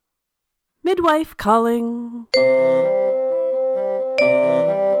Midwife calling.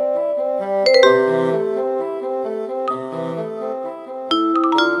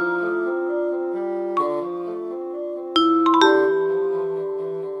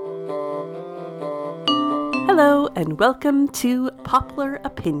 Hello and welcome to Popular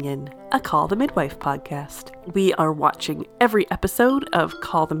Opinion, a Call the Midwife podcast. We are watching every episode of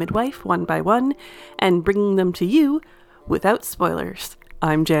Call the Midwife one by one and bringing them to you without spoilers.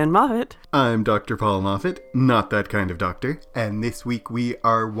 I'm Jan Moffat. I'm Dr. Paul Moffat, not that kind of doctor. And this week we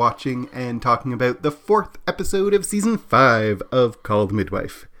are watching and talking about the 4th episode of Season 5 of Call the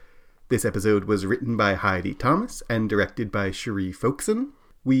Midwife. This episode was written by Heidi Thomas and directed by Cherie Folkson.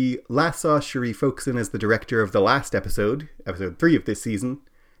 We last saw Cherie Folkson as the director of the last episode, episode 3 of this season.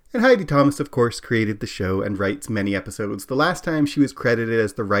 And Heidi Thomas, of course, created the show and writes many episodes. The last time she was credited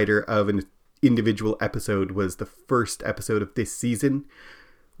as the writer of an individual episode was the first episode of this season,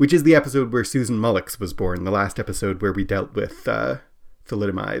 which is the episode where Susan Mullix was born. The last episode where we dealt with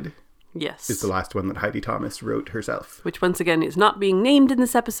thalidomide. Yes. Is the last one that Heidi Thomas wrote herself. Which once again is not being named in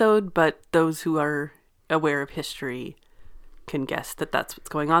this episode, but those who are aware of history can guess that that's what's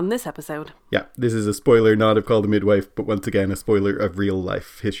going on in this episode. Yeah, this is a spoiler not of Call the Midwife, but once again a spoiler of real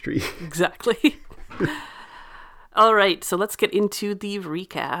life history. Exactly. All right, so let's get into the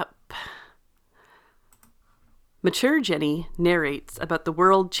recap. Mature Jenny narrates about the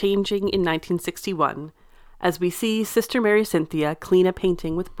world changing in 1961 as we see Sister Mary Cynthia clean a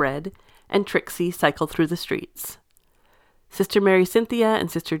painting with bread and Trixie cycle through the streets. Sister Mary Cynthia and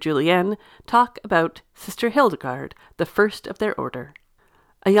Sister Julienne talk about Sister Hildegard, the first of their order.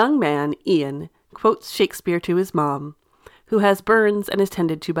 A young man, Ian, quotes Shakespeare to his mom, who has burns and is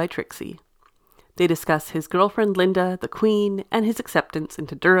tended to by Trixie. They discuss his girlfriend Linda, the Queen, and his acceptance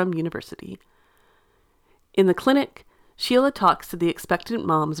into Durham University. In the clinic, Sheila talks to the expectant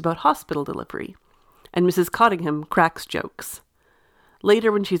moms about hospital delivery, and Mrs. Cottingham cracks jokes.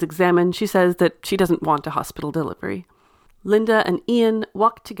 Later, when she's examined, she says that she doesn't want a hospital delivery. Linda and Ian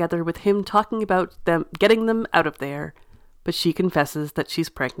walk together with him talking about them getting them out of there, but she confesses that she's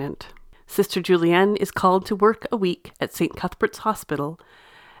pregnant. Sister Julienne is called to work a week at St. Cuthbert's Hospital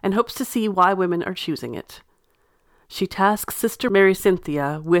and hopes to see why women are choosing it. She tasks Sister Mary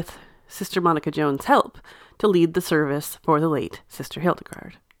Cynthia with Sister Monica Jones' help to lead the service for the late Sister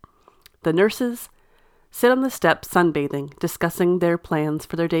Hildegard. The nurses sit on the steps sunbathing, discussing their plans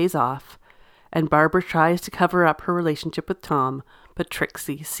for their days off, and Barbara tries to cover up her relationship with Tom, but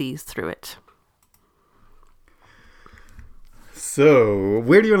Trixie sees through it. So,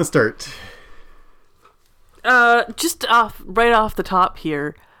 where do you want to start? Right off the top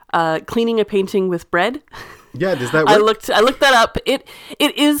here, cleaning a painting with bread. Yeah, does that work? I looked that up. It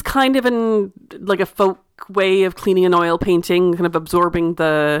is kind of a folk way of cleaning an oil painting, kind of absorbing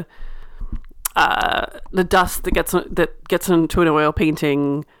the dust that gets into an oil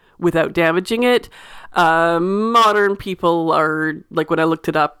painting without damaging it. Modern people are like, when I looked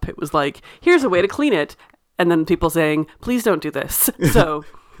it up, it was like, here's a way to clean it, and then people saying, please don't do this. So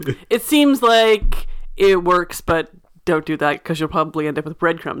it seems like it works, but don't do that because you'll probably end up with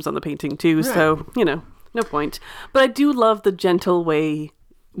breadcrumbs on the painting too. Right. So no point. But I do love the gentle way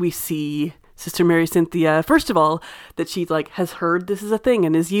we see Sister Mary Cynthia, first of all, that she has heard this is a thing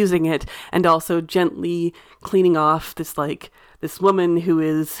and is using it, and also gently cleaning off this woman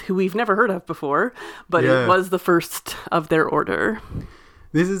who we've never heard of before, but It was the first of their order.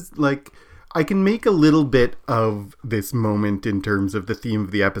 This is I can make a little bit of this moment in terms of the theme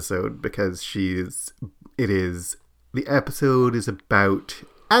of the episode, because the episode is about,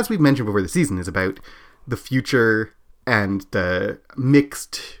 as we've mentioned before, the season is about the future and the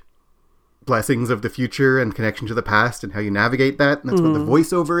mixed blessings of the future and connection to the past and how you navigate that. And that's what the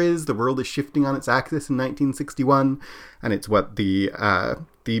voiceover is. The world is shifting on its axis in 1961, and it's what the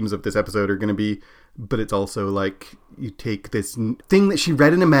themes of this episode are going to be. But it's also you take this thing that she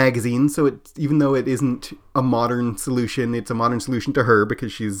read in a magazine, so it's, even though it isn't a modern solution, it's a modern solution to her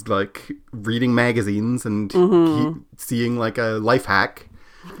because she's reading magazines and seeing a life hack.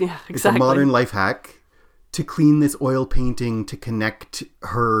 Yeah, exactly. It's a modern life hack to clean this oil painting to connect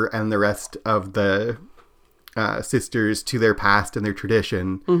her and the rest of the sisters to their past and their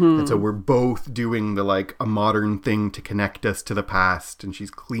tradition. Mm-hmm. And so we're both doing a modern thing to connect us to the past. And she's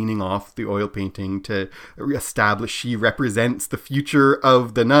cleaning off the oil painting to establish she represents the future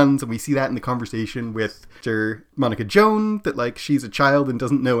of the nuns. And we see that in the conversation with Sister Monica Jones, that she's a child and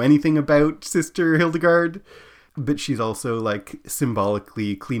doesn't know anything about Sister Hildegard. But she's also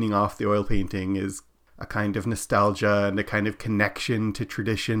symbolically cleaning off the oil painting is a kind of nostalgia and a kind of connection to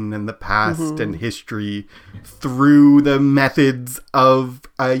tradition and the past and history through the methods of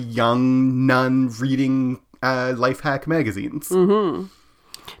a young nun reading life hack magazines.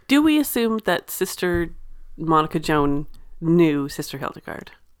 Do we assume that Sister Monica Joan knew Sister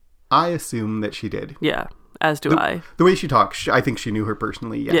Hildegard? I assume that she did. Yeah, as do I. The way she talks, I think she knew her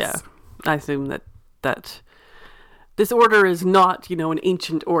personally, yes. Yeah, I assume that this order is not, an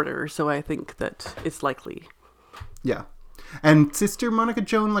ancient order, so I think that it's likely. Yeah. And Sister Monica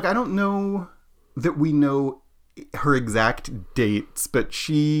Joan, I don't know that we know her exact dates, but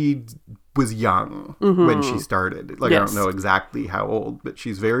she was young when she started. Yes. I don't know exactly how old, but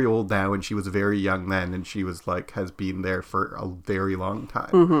she's very old now, and she was very young then, and she was has been there for a very long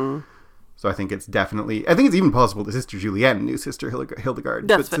time. So I think it's even possible that Sister Julienne knew Sister Hildegard,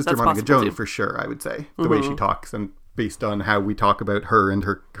 but Sister Monica Joan too. For sure, I would say, the way she talks and based on how we talk about her and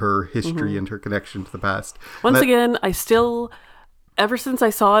her history and her connection to the past. Once again, I still, ever since I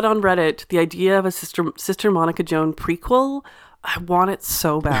saw it on Reddit, the idea of a Sister Monica Joan prequel, I want it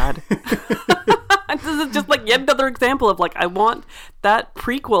so bad. This is just yet another example of I want that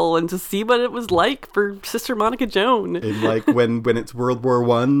prequel and to see what it was like for Sister Monica Joan. And when it's World War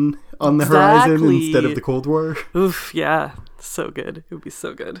I on the horizon instead of the Cold War. Oof, yeah. So good. It would be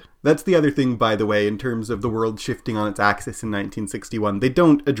so good. That's the other thing, by the way, in terms of the world shifting on its axis in 1961. They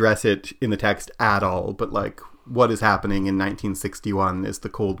don't address it in the text at all, but what is happening in 1961 is the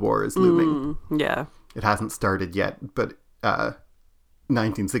Cold War is looming. Yeah. It hasn't started yet, but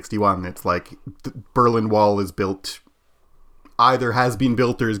 1961, it's the Berlin Wall is built, either has been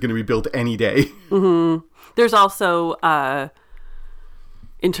built or is going to be built any day. There's also,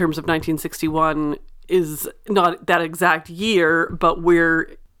 in terms of 1961, is not that exact year, but where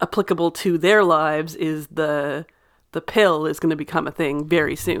applicable to their lives is the pill is going to become a thing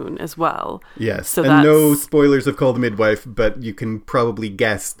very soon as well. Yes, so and no spoilers of Call the Midwife, but you can probably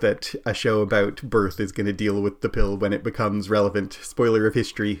guess that a show about birth is going to deal with the pill when it becomes relevant. Spoiler of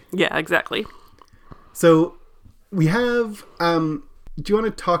history. Yeah, exactly. So we have, do you want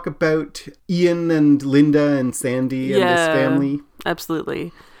to talk about Ian and Linda and Sandy and this family?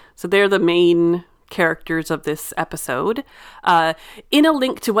 Absolutely. So they're the main characters of this episode. In a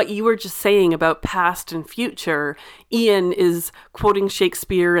link to what you were just saying about past and future, Ian is quoting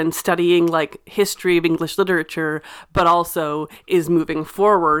Shakespeare and studying history of English literature, but also is moving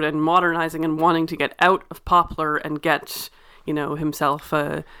forward and modernizing and wanting to get out of Poplar and get, himself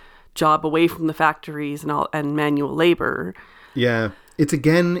a job away from the factories and manual labor. Yeah. It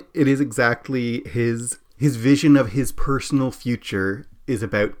is exactly his vision of his personal future is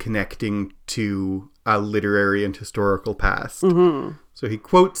about connecting to a literary and historical past. So he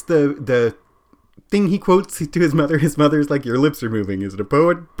quotes the thing he quotes to his mother. His mother's your lips are moving. Is it a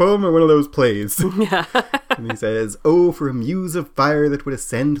poem or one of those plays? Yeah. And he says, "Oh, for a muse of fire that would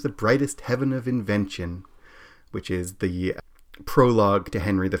ascend the brightest heaven of invention," which is the prologue to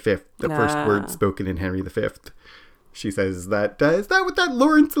Henry V, the first word spoken in Henry V. She says that, is that what that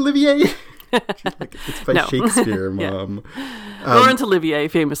Laurence Olivier... She's it's by Shakespeare, Mom. Laurence Olivier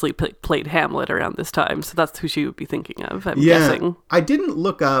famously played Hamlet around this time, so that's who she would be thinking of, I'm guessing. I didn't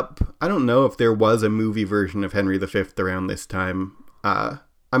look up, I don't know if there was a movie version of Henry V around this time. I'm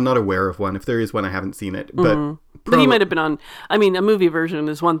not aware of one. If there is one, I haven't seen it. But he might have been on, a movie version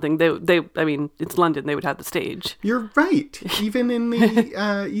is one thing. It's London, they would have the stage. You're right. Even in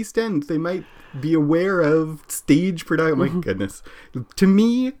the East End, they might be aware of stage production. My goodness. To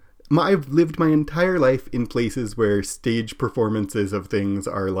me... I've lived my entire life in places where stage performances of things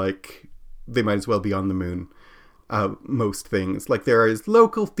are they might as well be on the moon. Most things. There is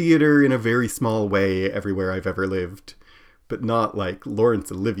local theater in a very small way everywhere I've ever lived. But not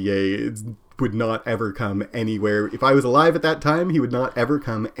Laurence Olivier would not ever come anywhere. If I was alive at that time, he would not ever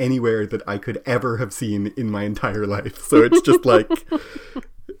come anywhere that I could ever have seen in my entire life. So it's just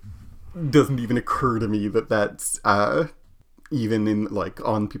doesn't even occur to me that that's... even in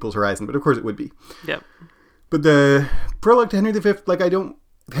on people's horizon, but of course it would be. Yep. But the prologue to Henry V,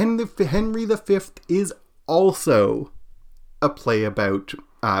 Henry V is also a play about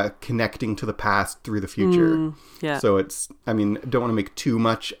connecting to the past through the future. Yeah. So it's, don't want to make too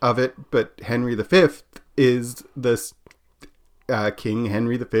much of it, but Henry V is this King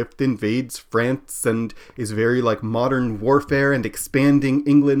Henry V invades France and is very modern warfare and expanding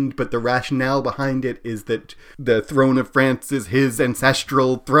England, but the rationale behind it is that the throne of France is his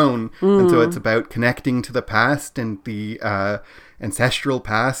ancestral throne, and so it's about connecting to the past and the ancestral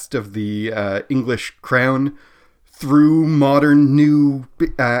past of the English crown through modern new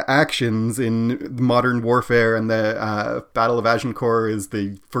actions in modern warfare, and the Battle of Agincourt is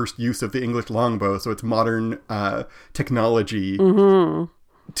the first use of the English longbow, so it's modern technology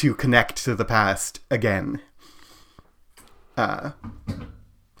to connect to the past again. So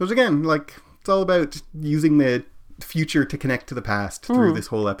again, like, it's all about using the future to connect to the past through this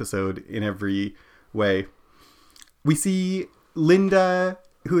whole episode in every way. We see Linda,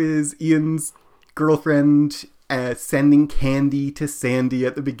 who is Ian's girlfriend, sending candy to Sandy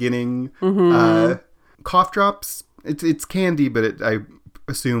at the beginning. Cough drops. It's candy, but I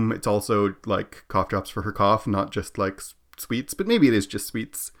assume it's also like cough drops for her cough, not just like sweets. But maybe it is just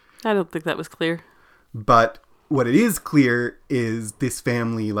sweets. I don't think that was clear. But what it is clear is this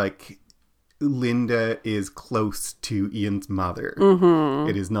family, like, Linda is close to Ian's mother.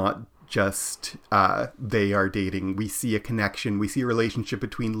 It is not just they are dating. We see a connection. We see a relationship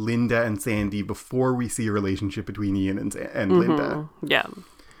between Linda and Sandy before we see a relationship between Ian and Linda. Yeah.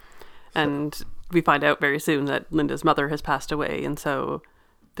 And we find out very soon that Linda's mother has passed away, and so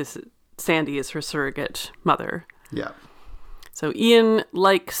Sandy is her surrogate mother. Yeah. So Ian,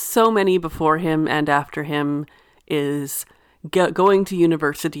 like so many before him and after him, is going to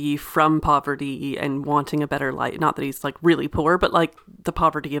university from poverty and wanting a better life. Not that he's like really poor, but like the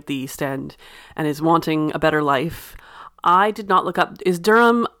poverty of the East End, and is wanting a better life. I did not look up, is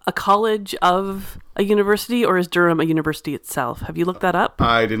Durham a college of a university, or is Durham a university itself? Have you looked that up?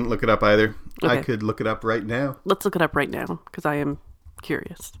 I didn't look it up either. Okay. I could look it up right now. Let's look it up right now, because I am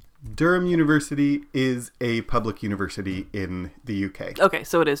curious. Durham University is a public university in the UK. Okay,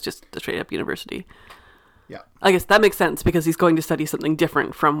 so it is just a straight up university. Yeah. I guess that makes sense, because he's going to study something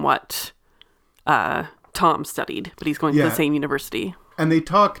different from what Tom studied, but he's going to the same university. And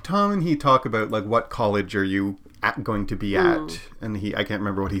Tom and he talk about, like, what college are you going to be at? And I can't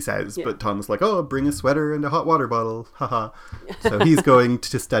remember what he says, but Tom's like, oh, bring a sweater and a hot water bottle. Haha. So he's going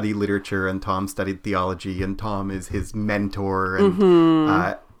to study literature, and Tom studied theology, and Tom is his mentor,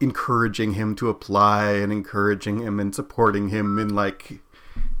 and encouraging him to apply, and encouraging him and supporting him in, like,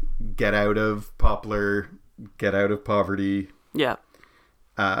 get out of poverty. Yeah.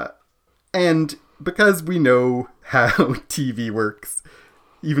 And because we know how TV works,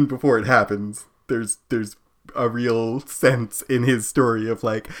 even before it happens, there's a real sense in his story of,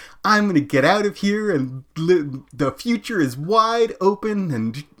 like, I'm going to get out of here, and the future is wide open,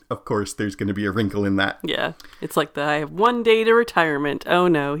 and of course there's going to be a wrinkle in that. Yeah. It's like I have one day to retirement. Oh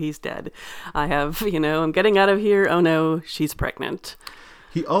no, he's dead. I have, I'm getting out of here. Oh no, she's pregnant.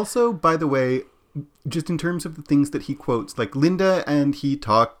 He also, by the way, just in terms of the things that he quotes, like, Linda and he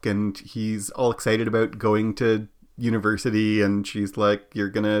talk, and he's all excited about going to university, and she's like, you're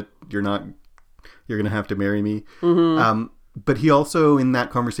gonna have to marry me. But he also, in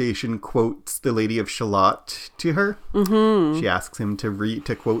that conversation, quotes the Lady of Shalott to her. She asks him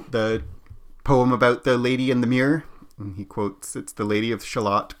to quote the poem about the lady in the mirror, and he quotes, it's The Lady of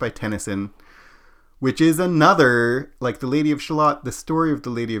Shalott by Tennyson, which is another, like, the Lady of Shalott, the story of the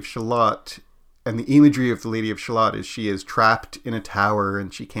Lady of Shalott, and the imagery of the Lady of Shalott is she is trapped in a tower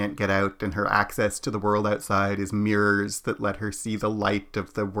and she can't get out, and her access to the world outside is mirrors that let her see the light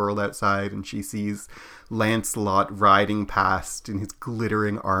of the world outside, and she sees Lancelot riding past in his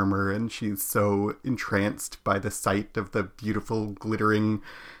glittering armor, and she's so entranced by the sight of the beautiful glittering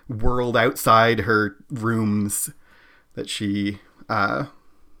world outside her rooms that she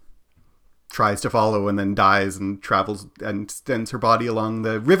tries to follow, and then dies and travels and sends her body along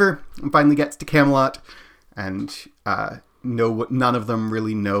the river and finally gets to Camelot, and none of them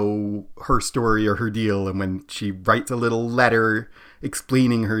really know her story or her deal. And when she writes a little letter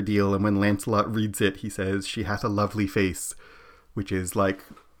explaining her deal, and when Lancelot reads it, he says she hath a lovely face, which is, like,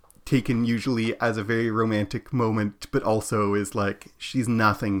 taken usually as a very romantic moment, but also is like, she's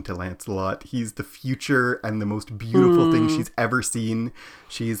nothing to Lancelot. He's the future and the most beautiful thing she's ever seen.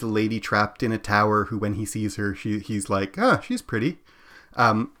 She's a lady trapped in a tower who, when he sees her, he's like, she's pretty.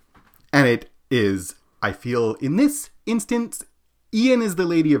 And it is, I feel, in this instance, Ian is the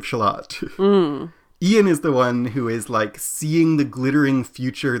Lady of Shalott. Ian is the one who is, like, seeing the glittering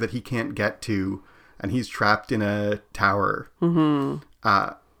future that he can't get to, and he's trapped in a tower.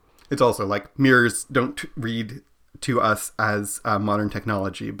 It's also, like, mirrors don't read to us as modern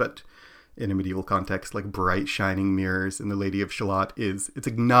technology, but in a medieval context, like, bright shining mirrors in the Lady of Shalott it's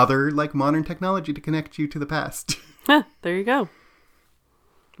another, like, modern technology to connect you to the past. There you go.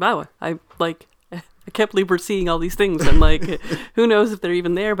 Wow, I can't believe we're seeing all these things, and, like, who knows if they're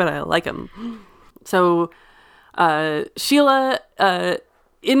even there, but I like them. So Sheila,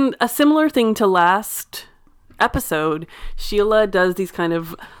 in a similar thing to last episode, Sheila does these kind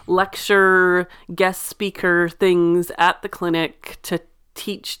of lecture, guest speaker things at the clinic to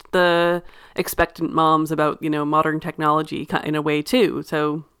teach the expectant moms about, modern technology in a way too.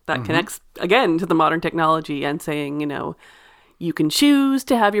 So that connects again to the modern technology and saying, you can choose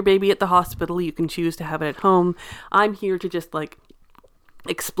to have your baby at the hospital. You can choose to have it at home. I'm here to just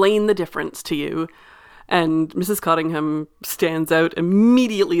explain the difference to you. And Mrs. Cottingham stands out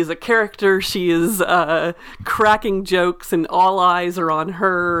immediately as a character. She is cracking jokes and all eyes are on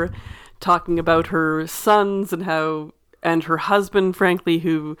her, talking about her sons and her husband, frankly,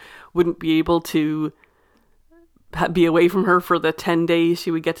 who wouldn't be able to be away from her for the 10 days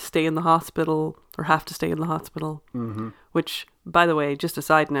she would get to stay in the hospital or have to stay in the hospital. Mm-hmm. Which, by the way, just a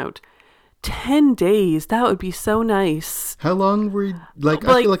side note, 10 days, that would be so nice. How long were you, I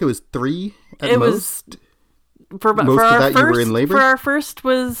feel like it was 3 at most? For most for of our that first, you were in labor? For our first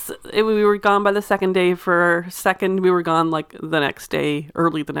we were gone by the second day. For our second, we were gone the next day,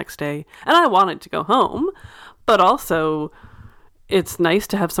 early the next day. And I wanted to go home, but also it's nice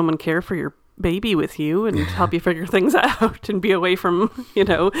to have someone care for your baby with you and help you figure things out and be away from,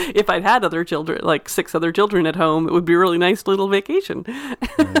 if I'd had other children, 6 other children at home, it would be a really nice little vacation.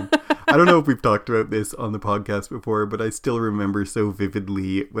 I don't know if we've talked about this on the podcast before, but I still remember so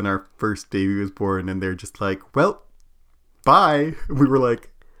vividly when our first baby was born and they're just like, well, bye. And we were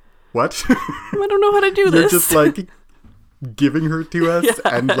like, what? I don't know how to do this. You're just giving her to us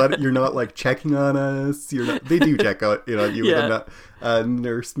and you're not checking on us. They do check on you. Yeah. And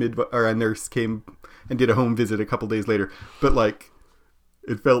a nurse came and did a home visit a couple days later. But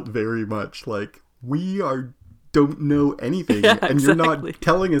it felt very much like we don't know anything and you're not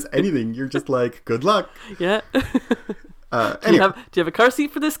telling us anything. You're just good luck. Yeah. Anyway. Do you have a car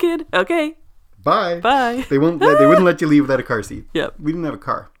seat for this kid? Okay. Bye. They wouldn't let you leave without a car seat. Yep. We didn't have a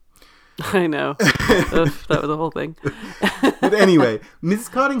car. I know. That was the whole thing. But anyway, Mrs.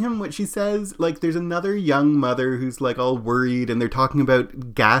 Cottingham, what she says, there's another young mother who's all worried and they're talking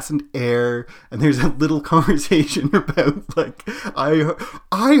about gas and air and there's a little conversation about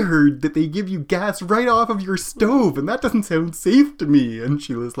I heard that they give you gas right off of your stove and that doesn't sound safe to me. And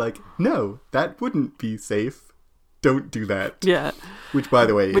she was like, no, that wouldn't be safe. Don't do that. Yeah. Which, by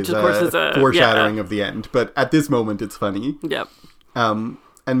the way, is a foreshadowing of the end. But at this moment, it's funny. Yep.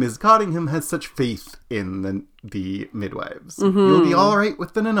 And Mrs. Cottingham has such faith in the midwives. Mm-hmm. You'll be all right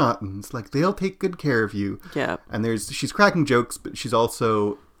with the Nonatons. They'll take good care of you. Yeah. And she's cracking jokes, but she's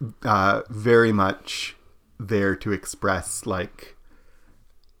also very much there to express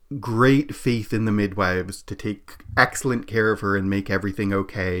great faith in the midwives to take excellent care of her and make everything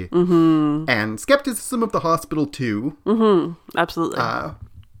okay. Mm-hmm. And skepticism of the hospital too. Mm-hmm. Absolutely.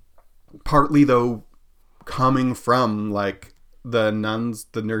 Partly though coming from the nuns,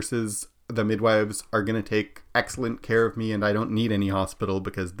 the nurses, the midwives are going to take excellent care of me and I don't need any hospital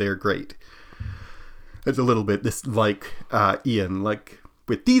because they're great. It's a little bit this Ian,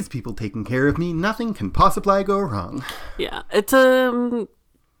 with these people taking care of me, nothing can possibly go wrong. Yeah, it's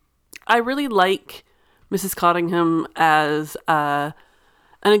I really like Mrs. Cottingham as an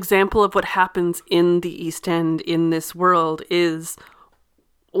example of what happens in the East End in this world is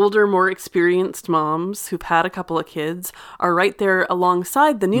older, more experienced moms who've had a couple of kids are right there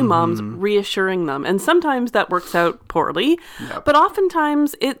alongside the new moms, reassuring them. And sometimes that works out poorly, but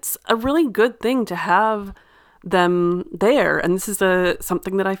oftentimes it's a really good thing to have them there. And this is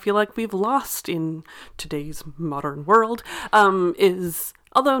something that I feel like we've lost in today's modern world,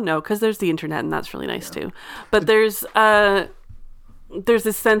 although no, because there's the internet and that's really nice too. But there's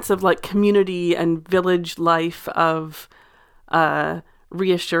this sense of community and village life of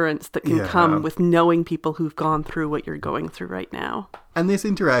reassurance that can come with knowing people who've gone through what you're going through right now. And this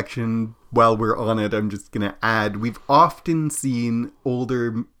interaction, while we're on it, I'm just going to add, we've often seen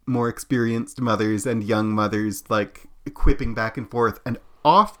older, more experienced mothers and young mothers quipping back and forth, and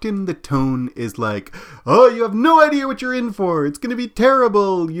often the tone is oh, you have no idea what you're in for, it's going to be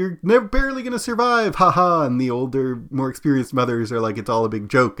terrible, you're barely going to survive, haha. And the older, more experienced mothers are it's all a big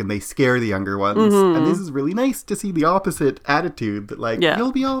joke and they scare the younger ones. And this is really nice to see the opposite attitude that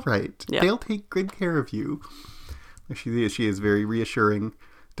you'll be all right, they'll take good care of you. She is very reassuring.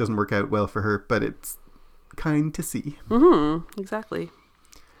 Doesn't work out well for her, but it's kind to see. Exactly.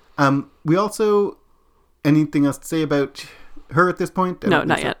 We also, anything else to say about her at this point? No,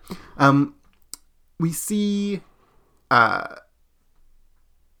 not yet. We see the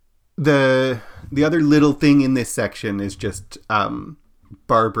other little thing in this section is just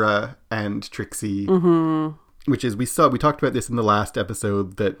Barbara and Trixie, which is we talked about this in the last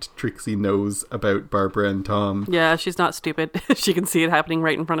episode that Trixie knows about Barbara and Tom. Yeah, she's not stupid. She can see it happening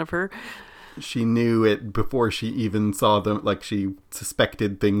right in front of her. She knew it before she even saw them. Like, she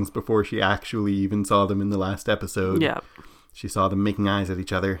suspected things before she actually even saw them in the last episode. Yeah. She saw them making eyes at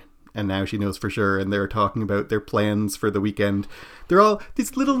each other. And now she knows for sure. And they're talking about their plans for the weekend. They're all...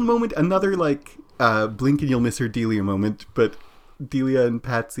 This little moment, another, like, blink and you'll miss her Delia moment. But Delia and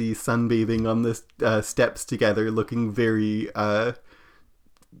Patsy sunbathing on the steps together, looking very, I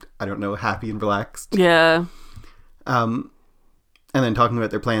don't know, happy and relaxed. Yeah. And then talking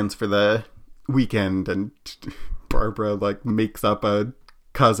about their plans for the weekend, and Barbara, like, makes up a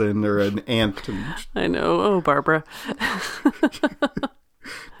cousin or an aunt. And I know. Oh, Barbara.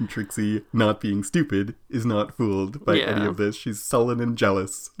 and Trixie, not being stupid, is not fooled by any of this. She's sullen and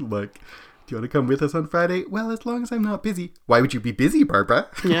jealous. Like, do you want to come with us on Friday? Well, as long as I'm not busy. Why would you be busy, Barbara?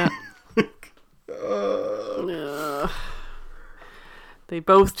 Yeah. They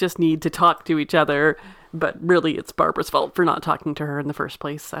both just need to talk to each other, but really it's Barbara's fault for not talking to her in the first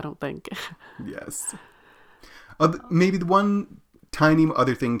place, I don't think. Yes. Maybe the one tiny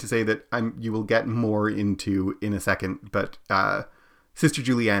other thing to say that you will get more into in a second, but Sister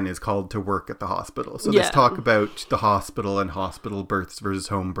Julienne is called to work at the hospital. So this talk about the hospital and hospital births versus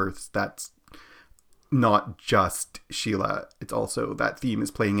home births, that's not just Sheila. It's also, that theme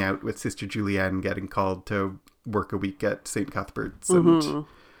is playing out with Sister Julienne getting called to work a week at St. Cuthbert's. And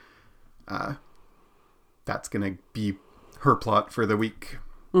that's going to be her plot for the week.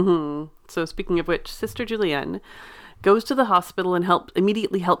 So speaking of which, Sister Julienne goes to the hospital and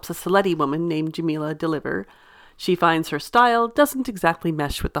immediately helps a Saletti woman named Jamila deliver. She finds her style doesn't exactly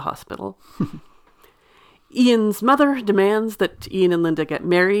mesh with the hospital. Ian's mother demands that Ian and Linda get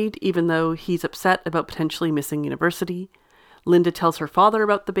married, even though he's upset about potentially missing university. Linda tells her father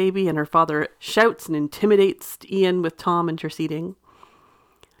about the baby, and her father shouts and intimidates Ian with Tom interceding.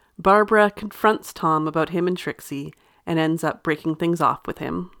 Barbara confronts Tom about him and Trixie, and ends up breaking things off with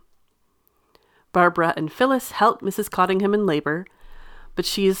him. Barbara and Phyllis help Mrs. Cottingham in labor, but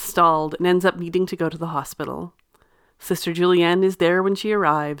she is stalled and ends up needing to go to the hospital. Sister Julienne is there when she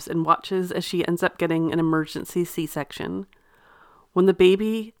arrives and watches as she ends up getting an emergency C-section. When the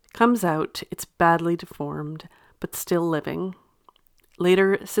baby comes out, it's badly deformed, but still living.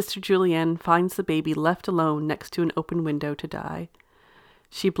 Later, Sister Julienne finds the baby left alone next to an open window to die.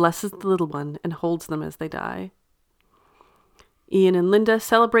 She blesses the little one and holds them as they die. Ian and Linda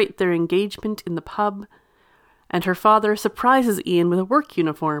celebrate their engagement in the pub, and her father surprises Ian with a work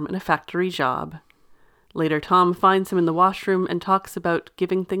uniform and a factory job. Later, Tom finds him in the washroom and talks about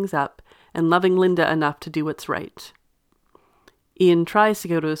giving things up and loving Linda enough to do what's right. Ian tries to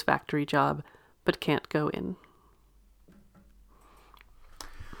go to his factory job, but can't go in.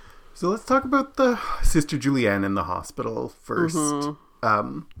 So let's talk about the Sister Julienne in the hospital first.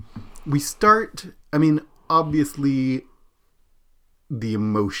 We start, obviously the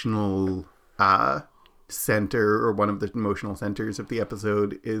emotional center, or one of the emotional centers of the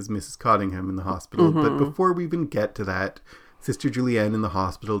episode, is Mrs. Cottingham in the hospital. But before we even get to that, Sister Julienne in the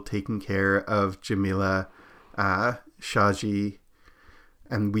hospital taking care of Jamila, Shaji,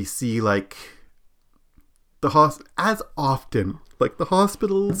 and we see, like, as often, like, the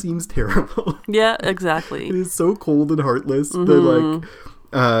hospital seems terrible. Yeah, exactly. It is so cold and heartless. The,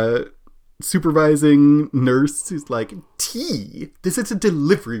 like, supervising nurse is like, tea? This is a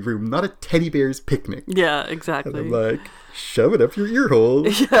delivery room, not a teddy bear's picnic. Yeah, exactly. And I'm like, shove it up your ear hole.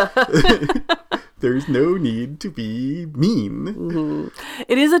 Yeah. There's no need to be mean.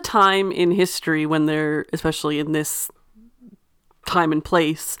 It is a time in history when especially in this time and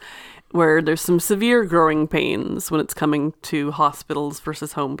place, where there's some severe growing pains when it's coming to hospitals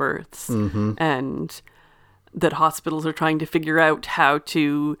versus home births. And that hospitals are trying to figure out how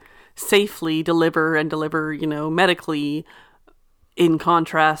to safely deliver, medically, in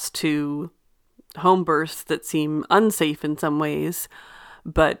contrast to home births that seem unsafe in some ways.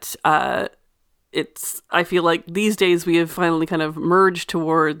 But I feel like these days we have finally kind of merged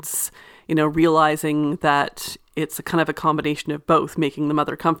towards, realizing that it's a kind of a combination of both, making the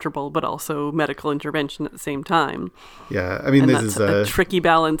mother comfortable, but also medical intervention at the same time. Yeah, this is a tricky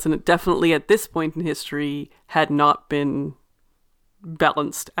balance, and it definitely at this point in history had not been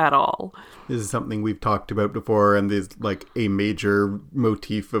balanced at all. This is something we've talked about before, and is like a major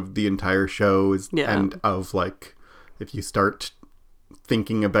motif of the entire show and of, like, if you start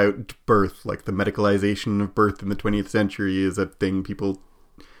thinking about birth, like the medicalization of birth in the 20th century is a thing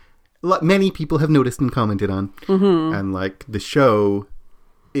many people have noticed and commented on. And, like, the show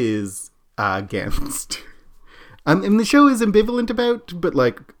is against. And the show is ambivalent about, but,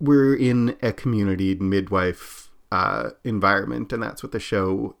 like, we're in a community midwife environment, and that's what the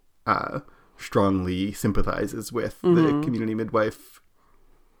show strongly sympathizes with, the community midwife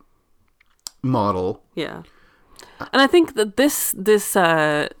model. Yeah. And I think that this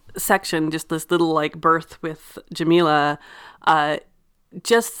section, just this little like birth with Jamila,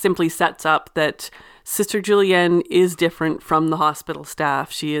 just simply sets up that Sister Julienne is different from the hospital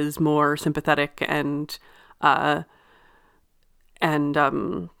staff. She is more sympathetic and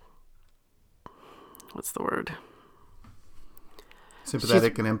what's the word?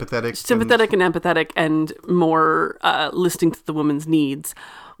 Sympathetic and empathetic. Sympathetic and empathetic and more listening to the woman's needs.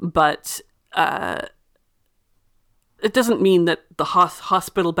 But it doesn't mean that the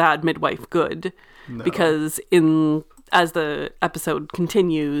hospital bad, midwife good. No. Because as the episode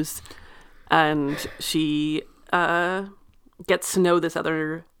continues and she gets to know this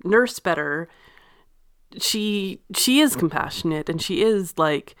other nurse better, she is compassionate and she is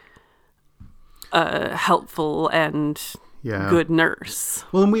like helpful and good nurse.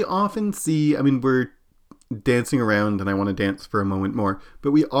 Well, and we often see, I mean, we're dancing around and I want to dance for a moment more,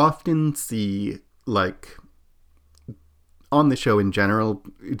 but we often see, like, on the show in general,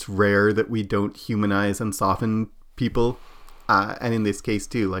 it's rare that we don't humanize and soften people. And in this case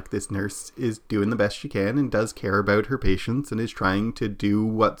too, like, this nurse is doing the best she can and does care about her patients and is trying to do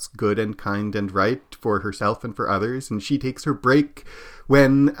what's good and kind and right for herself and for others. And she takes her break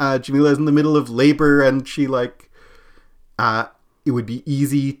when Jamila is in the middle of labor, and she, like, it would be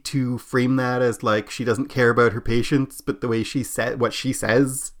easy to frame that as, like, she doesn't care about her patients, but the way she said what she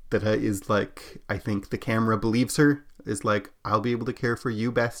says that is, like, I think the camera believes her, is like, I'll be able to care for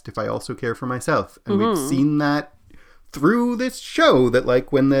you best if I also care for myself. And we've seen that through this show, that,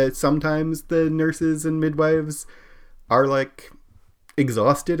 like, when sometimes the nurses and midwives are, like,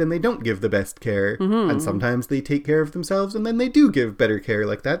 exhausted and they don't give the best care, and sometimes they take care of themselves and then they do give better care.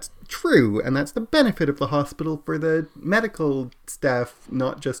 Like, that's true, and that's the benefit of the hospital for the medical staff,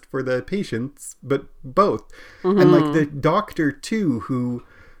 not just for the patients, but both. And, like, the doctor too, who,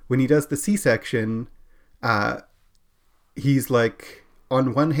 when he does the C-section, he's like,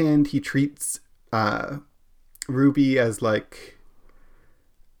 on one hand he treats Ruby as, like,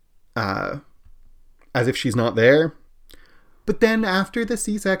 as if she's not there. But then after the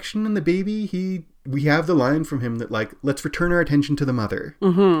C-section and the baby, we have the line from him that, like, let's return our attention to the mother.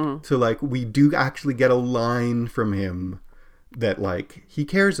 So, like, we do actually get a line from him that, like, he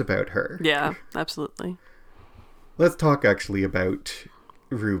cares about her. Yeah, absolutely. Let's talk actually about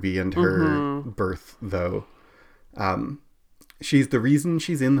Ruby and her birth, though. She's the reason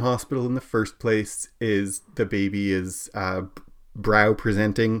she's in the hospital in the first place is the baby is brow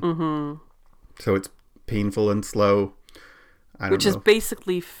presenting. So it's painful and slow. Which is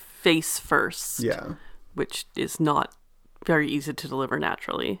basically face first. Yeah. Which is not very easy to deliver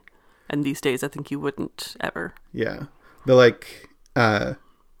naturally. And these days, I think you wouldn't ever. Yeah. The, like,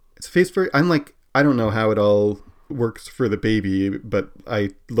 it's face first. I'm like, I don't know how it all works for the baby, but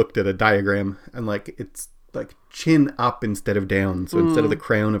I looked at a diagram and, like, it's, like, chin up instead of down. So instead of the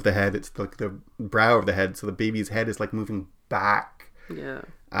crown of the head, it's, like, the brow of the head. So the baby's head is, like, moving back. Yeah.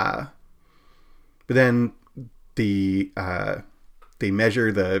 But then they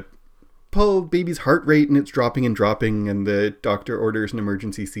measure the baby's heart rate, and it's dropping, and the doctor orders an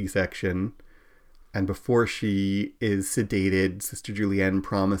emergency C-section. And before she is sedated, Sister Julienne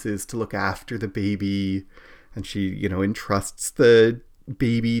promises to look after the baby, and she, you know, entrusts the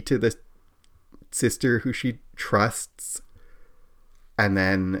baby to the sister who she trusts. And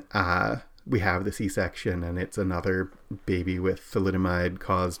then we have the C-section, and it's another baby with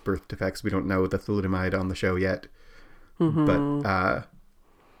thalidomide-caused birth defects. We don't know the thalidomide on the show yet. But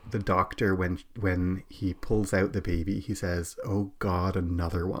the doctor, when he pulls out the baby, he says, "Oh God,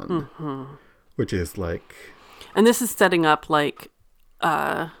 another one," which is like, and this is setting up, like,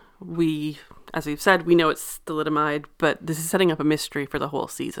 as we've said, we know it's thalidomide, but this is setting up a mystery for the whole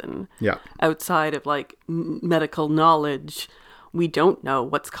season. Yeah. Outside of, like, medical knowledge, we don't know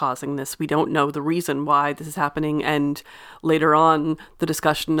what's causing this. We don't know the reason why this is happening. And later on, the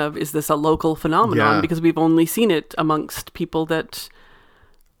discussion of, is this a local phenomenon? Yeah. Because we've only seen it amongst people that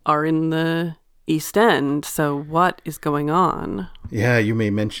are in the East End. So what is going on? Yeah, you may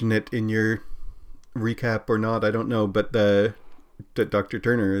mention it in your recap or not. I don't know. But Dr.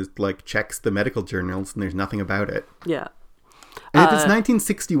 Turner is, like, checks the medical journals and there's nothing about it. Yeah. And it's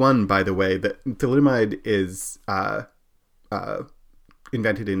 1961, by the way. That thalidomide is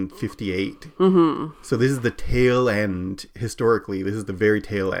invented in 58. So this is the tail end, historically, this is the very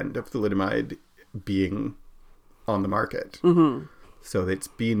tail end of thalidomide being on the market. So it's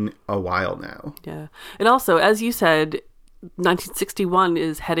been a while now. Yeah. And also, as you said, 1961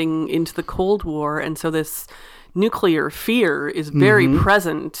 is heading into the Cold War, and so this nuclear fear is very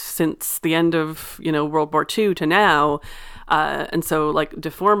present since the end of, World War II to now. And so like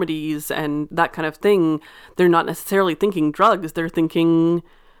deformities and that kind of thing, they're not necessarily thinking drugs. They're thinking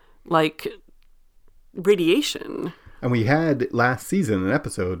like radiation. And we had last season an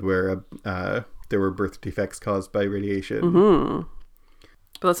episode where there were birth defects caused by radiation. Mm-hmm.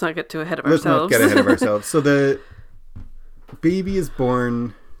 But let's not get ahead of ourselves. Let's not get ahead of ourselves. So the baby is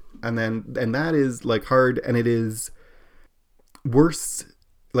born, and that is like hard, and it is worse.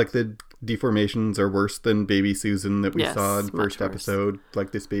 Like the deformations are worse than baby Susan that we saw in the first episode.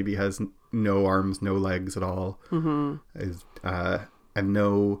 Like this baby has no arms, no legs at all. Mm-hmm. And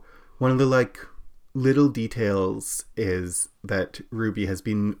one of the like little details is that Ruby has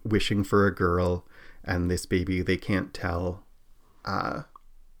been wishing for a girl, and this baby, they can't tell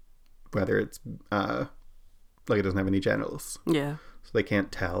whether it's like it doesn't have any genitals. Yeah. So they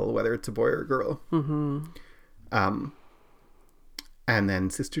can't tell whether it's a boy or a girl. Mm-hmm. And then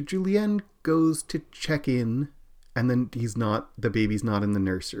Sister Julienne goes to check in, and then the baby's not in the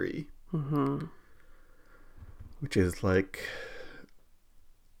nursery. Mm-hmm. Which is like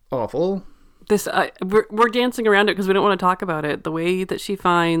awful. We're dancing around it because we don't want to talk about it. The way that she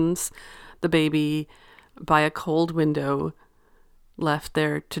finds the baby by a cold window, left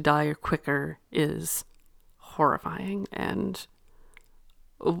there to die quicker, is horrifying. And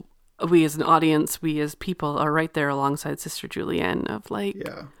we as an audience, we as people are right there alongside Sister Julienne of like,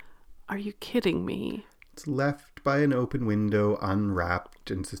 are you kidding me? It's left by an open window,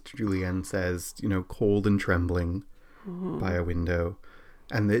 unwrapped, and Sister Julienne says, cold and trembling by a window.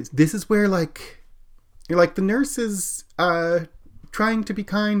 And this is where like, you're like, the nurse is trying to be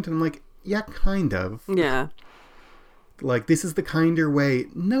kind, and I'm like, yeah, kind of. Yeah. Like, this is the kinder way.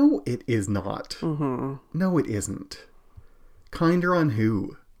 No, it is not. Mm-hmm. No, it isn't. Kinder on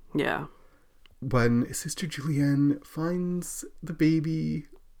who? Yeah. When Sister Julienne finds the baby,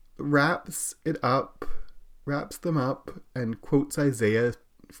 wraps them up, and quotes Isaiah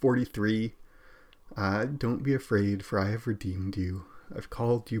 43, "Don't be afraid, for I have redeemed you. I've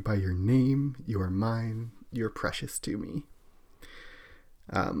called you by your name. You are mine. You're precious to me."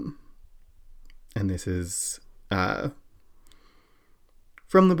 And this is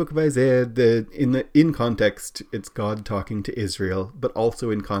from the book of Isaiah. In context, it's God talking to Israel, but also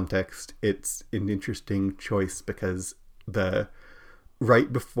in context, it's an interesting choice because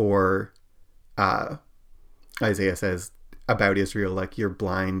right before Isaiah says about Israel, like, you're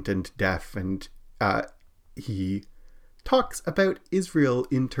blind and deaf, and he talks about Israel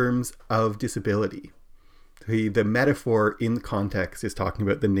in terms of disability. The metaphor in the context is talking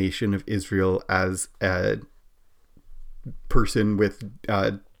about the nation of Israel as a person with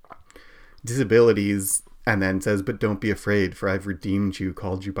disabilities, and then says, "But don't be afraid, for I've redeemed you,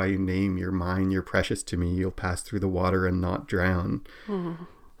 called you by your name, you're mine, you're precious to me, you'll pass through the water and not drown." Mm.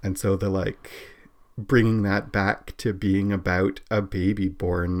 And so the like bringing that back to being about a baby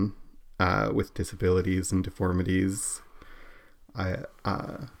born with disabilities and deformities,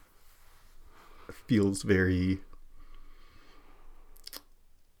 feels very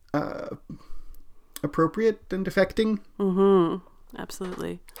appropriate and affecting. Mm-hmm.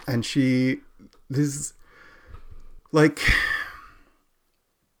 Absolutely. And this like,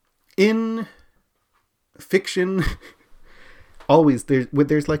 in fiction, always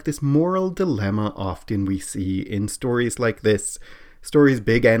there's like this moral dilemma often we see in stories like this, stories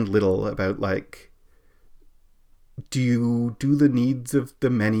big and little, about like, do the needs of the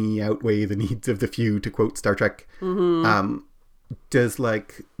many outweigh the needs of the few, to quote Star Trek? Mm-hmm. Does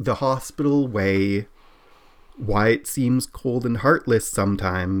like the hospital way, why it seems cold and heartless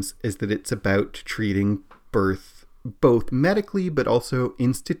sometimes, is that it's about treating birth both medically but also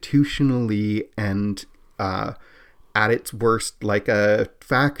institutionally, and at its worst like a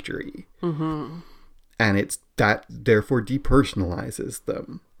factory. Mm-hmm. And it's that therefore depersonalizes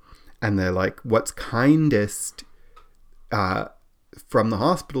them. And they're like, what's kindest from the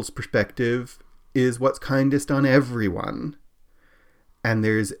hospital's perspective is what's kindest on everyone. And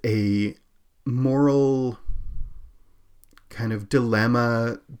there's a moral kind of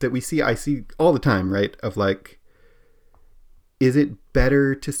dilemma that I see all the time, right? Of like, is it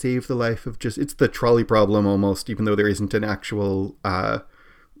better to save the life of it's the trolley problem almost, even though there isn't an actual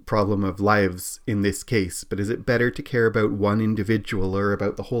problem of lives in this case, but is it better to care about one individual or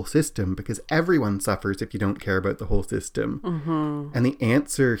about the whole system? Because everyone suffers if you don't care about the whole system. Mm-hmm. And the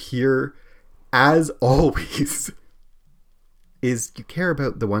answer here, as always, is you care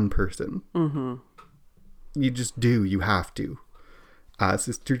about the one person. Mm-hmm. You just do. You have to.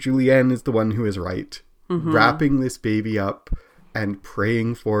 Sister Julienne is the one who is right. Mm-hmm. Wrapping this baby up and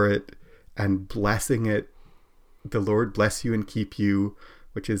praying for it and blessing it the Lord bless you and keep you,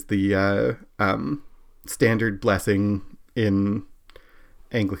 which is the standard blessing in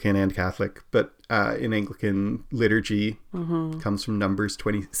Anglican and Catholic, but in Anglican liturgy, comes from Numbers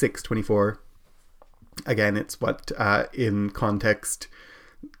 26:24. Again, it's what in context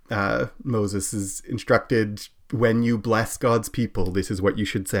Moses is instructed, when you bless God's people, this is what you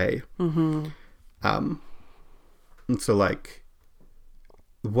should say. And so, like,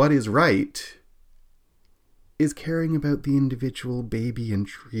 what is right is caring about the individual baby and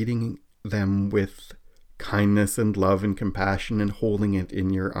treating them with kindness and love and compassion and holding it in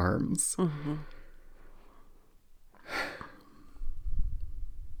your arms.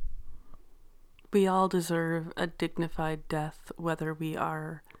 We all deserve a dignified death, whether we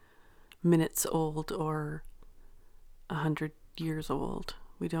are minutes old or 100 years old.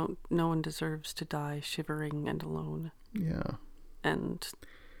 No one deserves to die shivering and alone. Yeah. And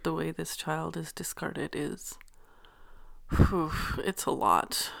the way this child is discarded is, it's a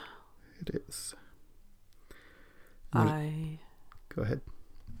lot. It is. Go ahead.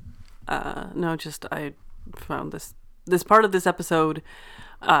 I found this part of this episode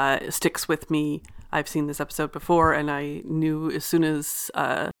sticks with me. I've seen this episode before, and I knew as soon as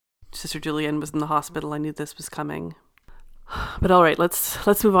Sister Julienne was in the hospital, I knew this was coming. But all right, let's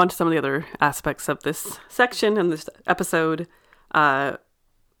move on to some of the other aspects of this section and this episode. Ian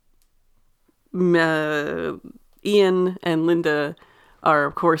and Linda are,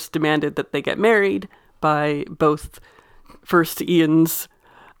 of course, demanded that they get married by both. First, Ian's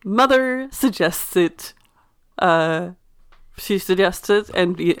mother suggests it. She suggests it,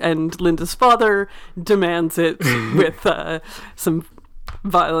 and Linda's father demands it with some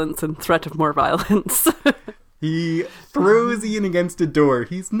violence and threat of more violence. He throws Ian against a door.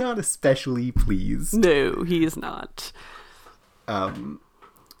 He's not especially pleased. No, he is not.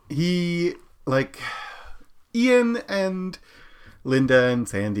 Ian and Linda and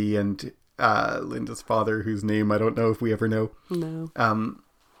Sandy and Linda's father, whose name I don't know if we ever know. No.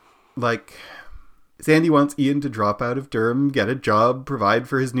 Sandy wants Ian to drop out of Durham, get a job, provide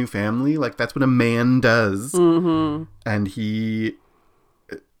for his new family. Like, that's what a man does. And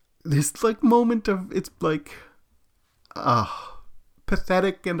this moment of, it's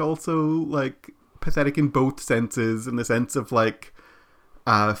pathetic, and also pathetic in both senses, in the sense of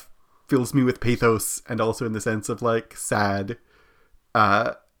fills me with pathos, and also in the sense of sad.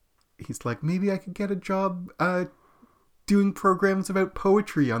 He's like, maybe I could get a job doing programs about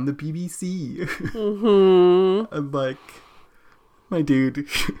poetry on the BBC. I'm like, my dude,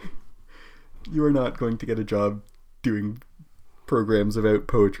 you are not going to get a job doing programs about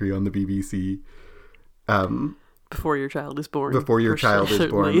poetry on the BBC. Before your child is born.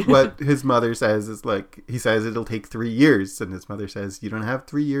 What his mother says is he says it'll take 3 years, and his mother says, you don't have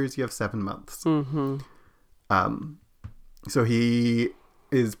 3 years, you have 7 months. So he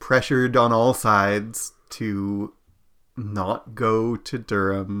is pressured on all sides to not go to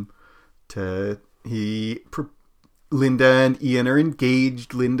Durham. Linda and Ian are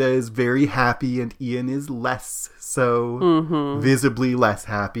engaged. Linda is very happy, and Ian is less so. Visibly less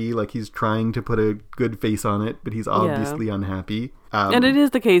happy. He's trying to put a good face on it, but he's obviously unhappy. And it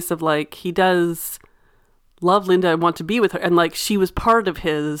is the case of he does love Linda and want to be with her, and she was part of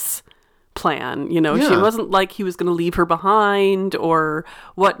his plan, She wasn't he was going to leave her behind or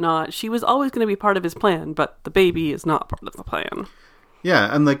whatnot. She was always going to be part of his plan, but the baby is not part of the plan.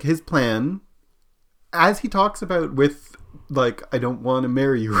 Yeah, and his plan, as he talks about with I don't want to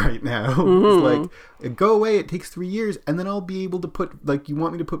marry you right now. It's go away, it takes 3 years, and then I'll be able to put you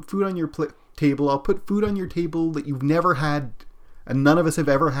want me to put food on your table, I'll put food on your table that you've never had and none of us have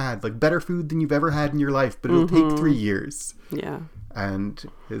ever had, better food than you've ever had in your life, but it'll take 3 years. Yeah. And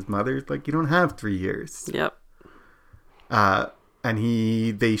his mother's you don't have 3 years. Yep.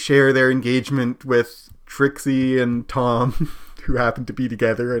 And they share their engagement with Trixie and Tom, who happen to be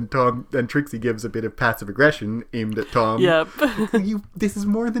together, and Trixie gives a bit of passive aggression aimed at Tom. Yep. This is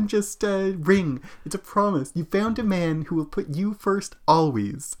more than just a ring. It's a promise. You found a man who will put you first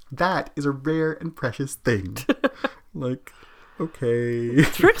always. That is a rare and precious thing. Okay.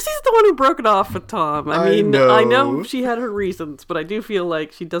 Trixie's the one who broke it off with Tom. I know she had her reasons, but I do feel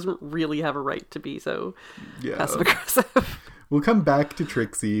she doesn't really have a right to be so passive aggressive. We'll come back to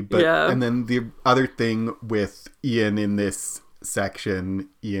Trixie, but and then the other thing with Ian in this section,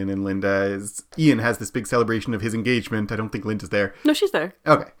 Ian and Linda, is Ian has this big celebration of his engagement. I don't think Linda's there. No, she's there.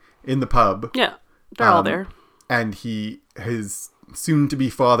 Okay. In the pub. Yeah. They're all there. And his soon-to-be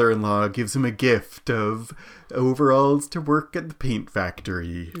father-in-law gives him a gift of overalls to work at the paint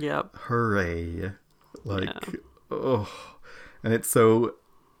factory. Yep. Hooray. And it's so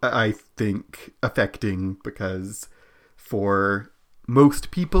I think, affecting, because for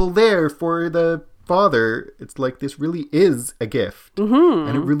most people there, for the father, it's like this really is a gift. Mm-hmm.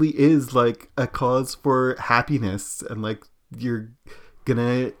 And it really is like a cause for happiness, and like you're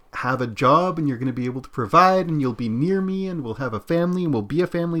gonna have a job and you're gonna be able to provide, and you'll be near me, and we'll have a family, and we'll be a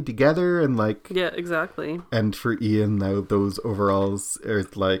family together, and like... Yeah, exactly. And for Ian, now those overalls are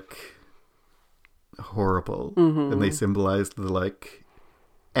like horrible. Mm-hmm. And they symbolize the like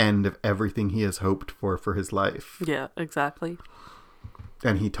end of everything he has hoped for his life. Yeah, exactly.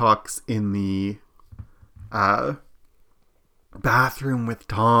 And he talks in the bathroom with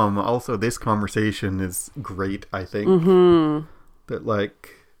Tom. Also, this conversation is great, I think. Mm-hmm. That like,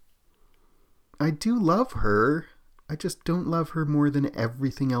 I do love her. I just don't love her more than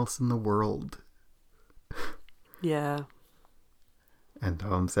everything else in the world. Yeah. And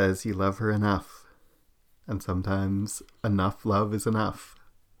Tom says you love her enough. And sometimes enough love is enough.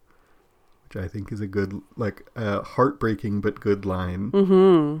 Which I think is a good, like, heartbreaking but good line.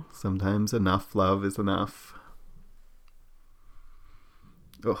 Mm-hmm. Sometimes enough love is enough.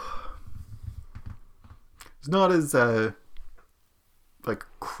 Ugh. It's not as, like,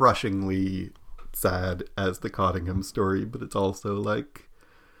 crushingly sad as the Cottingham story, but it's also, like,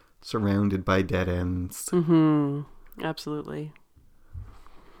 surrounded by dead ends. Mm-hmm. Absolutely.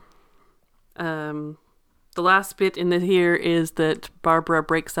 The last bit in here is that Barbara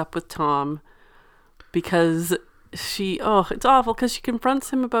breaks up with Tom because it's awful because she confronts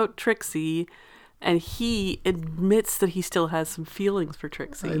him about Trixie, and he admits that he still has some feelings for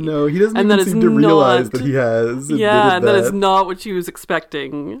Trixie. I know, he doesn't even seem to realize that he has. Yeah, and that is not what she was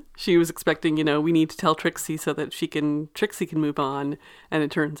expecting. She was expecting, we need to tell Trixie so that Trixie can move on, and it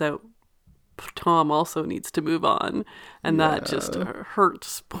turns out Tom also needs to move on, and that just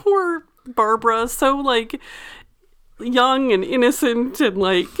hurts poor Barbara. So like young and innocent, and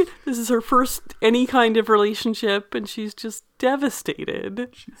like this is her first any kind of relationship, and she's just devastated.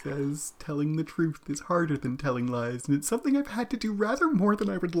 She says telling the truth is harder than telling lies, and it's something I've had to do rather more than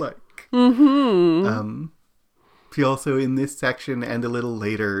I would like. Mm-hmm. She also, in this section and a little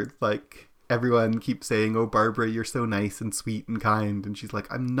later, like, everyone keeps saying, oh, Barbara, you're so nice and sweet and kind. And she's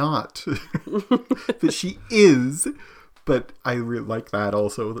like, I'm not. But she is. But I really like that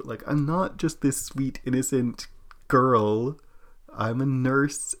also. That, like, I'm not just this sweet, innocent girl. I'm a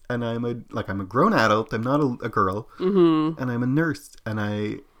nurse, and I'm a grown adult. I'm not a girl. Mm-hmm. And I'm a nurse, and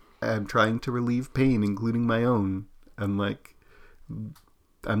I am trying to relieve pain, including my own. And, like,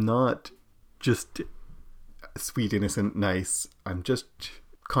 I'm not just sweet, innocent, nice. I'm just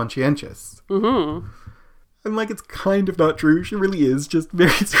conscientious. Mm-hmm. And like, it's kind of not true. She really is just very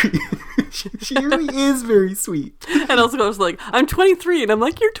sweet. she really is very sweet. And also I was like, I'm 23, and I'm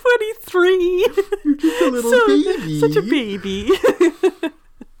like, you're 23. You're just a little baby. Such a baby.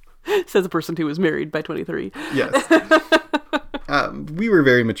 Says a person who was married by 23. Yes. We were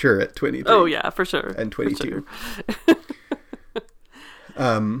very mature at 23. Oh yeah, for sure. And 22. For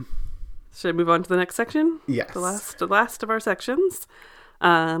sure. Should I move on to the next section? Yes. The last of our sections.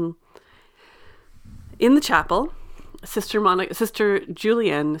 In the chapel, Sister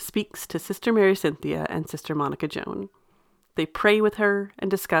Julienne speaks to Sister Mary Cynthia and Sister Monica Joan. They pray with her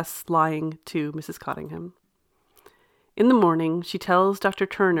and discuss lying to Mrs. Cottingham. In the morning, she tells Dr.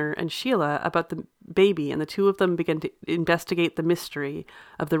 Turner and Sheila about the baby, and the two of them begin to investigate the mystery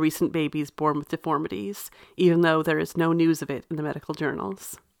of the recent babies born with deformities, even though there is no news of it in the medical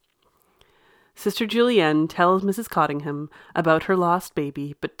journals. Sister Julienne tells Mrs. Cottingham about her lost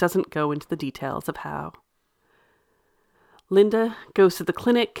baby, but doesn't go into the details of how. Linda goes to the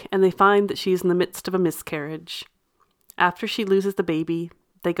clinic, and they find that she's in the midst of a miscarriage. After she loses the baby,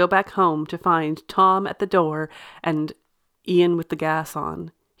 they go back home to find Tom at the door and Ian with the gas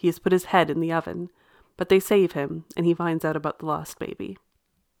on. He has put his head in the oven, but they save him, and he finds out about the lost baby.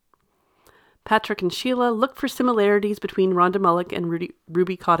 Patrick and Sheila look for similarities between Rhonda Mullock and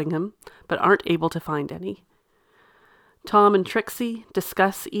Ruby Cottingham, but aren't able to find any. Tom and Trixie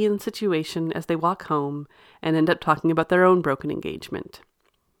discuss Ian's situation as they walk home and end up talking about their own broken engagement.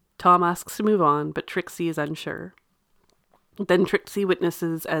 Tom asks to move on, but Trixie is unsure. Then Trixie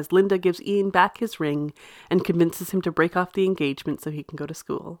witnesses as Linda gives Ian back his ring and convinces him to break off the engagement so he can go to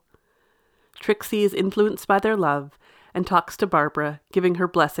school. Trixie is influenced by their love and talks to Barbara, giving her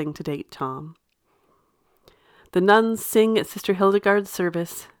blessing to date Tom. The nuns sing at Sister Hildegard's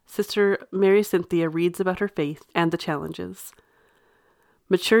service. Sister Mary Cynthia reads about her faith and the challenges.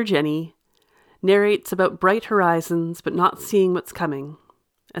 Mature Jenny narrates about bright horizons but not seeing what's coming.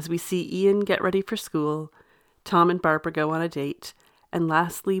 As we see Ian get ready for school, Tom and Barbara go on a date, and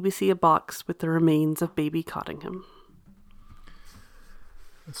lastly we see a box with the remains of baby Cottingham.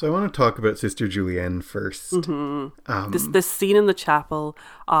 So I want to talk about Sister Julienne first. Mm-hmm. This scene in the chapel,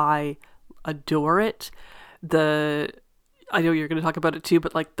 I adore it. I know you're going to talk about it too,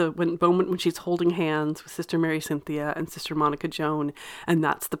 but like the moment when she's holding hands with Sister Mary Cynthia and Sister Monica Joan, and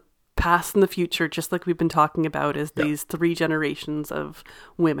that's the past and the future, just like we've been talking about, is these 3 generations of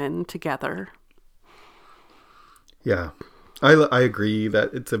women together. Yeah. I agree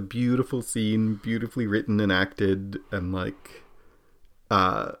that it's a beautiful scene, beautifully written and acted, and like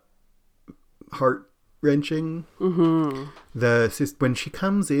heart-wrenching. Mm-hmm. When she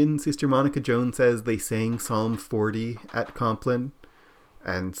comes in, Sister Monica Joan says they sang Psalm 40 at Compline,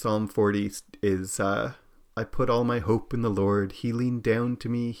 and Psalm 40 is I put all my hope in the Lord. He leaned down to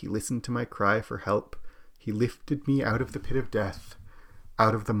me, he listened to my cry for help, he lifted me out of the pit of death,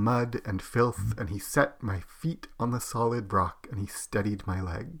 out of the mud and filth, and he set my feet on the solid rock, and he steadied my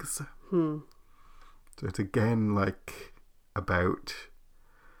legs. So it's again like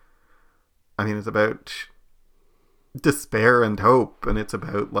it's about despair and hope, and it's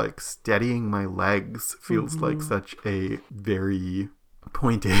about like steadying my legs. Feels like such a very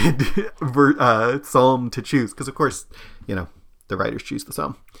pointed psalm to choose, because of course, the writers choose the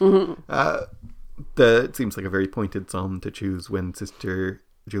psalm. It seems like a very pointed psalm to choose when Sister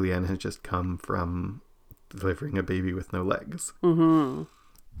Julienne has just come from delivering a baby with no legs. And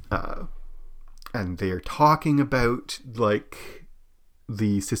they are talking about like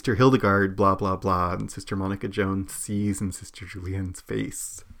the Sister Hildegard blah blah blah, and Sister Monica Joan sees in Sister Julienne's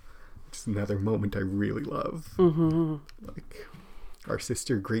face. Just another moment I really love. Like, our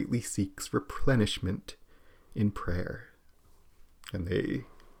sister greatly seeks replenishment in prayer, and they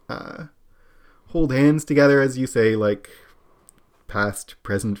hold hands together, as you say, like past,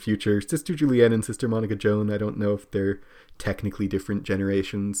 present, future. Sister Julienne and Sister Monica Joan, I don't know if they're technically different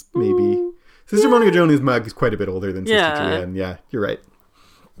generations. Maybe Sister Monica Joan is quite a bit older than Sister Julienne. Yeah, you're right.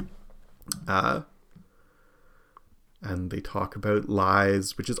 And they talk about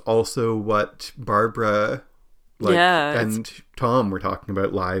lies, which is also what Barbara and Tom were talking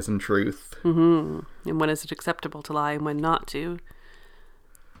about, lies and truth. And when is it acceptable to lie and when not to?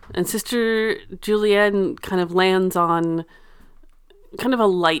 And Sister Julienne kind of lands on kind of a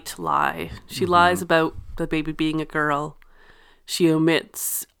light lie. She lies about the baby being a girl. She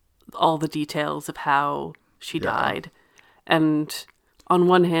omits all the details of how she died. And on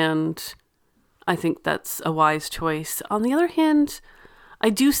one hand, I think that's a wise choice. On the other hand, I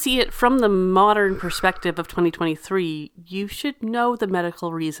do see it from the modern perspective of 2023. You should know the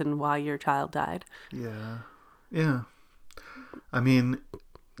medical reason why your child died. Yeah. I mean,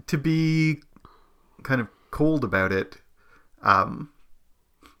 to be kind of cold about it,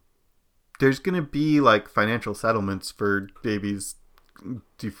 there's going to be like financial settlements for babies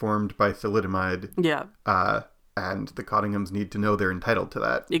deformed by thalidomide. Yeah. And the Cottinghams need to know they're entitled to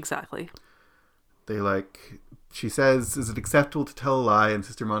that. Exactly. She says, is it acceptable to tell a lie? And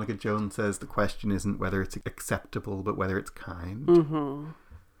Sister Monica Joan says the question isn't whether it's acceptable, but whether it's kind.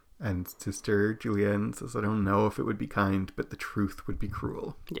 And Sister Julienne says, I don't know if it would be kind, but the truth would be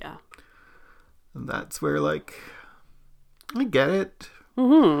cruel. Yeah. And that's where, like, I get it.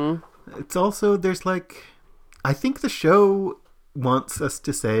 It's also, there's like, I think the show wants us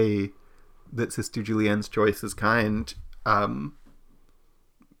to say that Sister Julienne's choice is kind,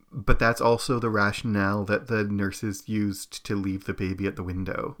 but that's also the rationale that the nurses used to leave the baby at the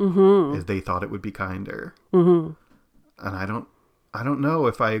window, is they thought it would be kinder. And I don't know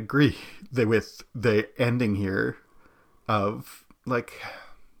if I agree with the ending here of like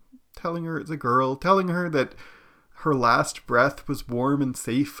telling her it's a girl, telling her that her last breath was warm and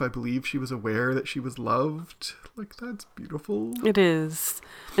safe. I believe she was aware that she was loved. Like, that's beautiful. It is.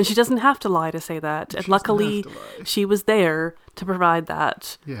 And she doesn't have to lie to say that. And luckily, she was there to provide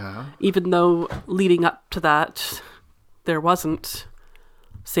that. Yeah. Even though leading up to that, there wasn't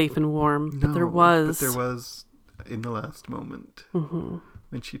safe and warm. No, but there was. But there was in the last moment.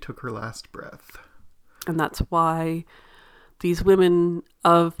 When she took her last breath. And that's why these women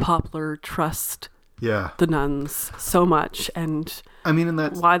of Poplar trust the nuns so much, and I mean, and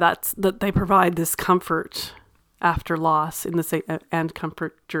that's why that they provide this comfort after loss in the same, and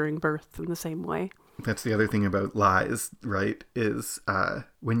comfort during birth in the same way. That's the other thing about lies, right? Is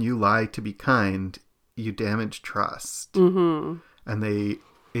when you lie to be kind, you damage trust, and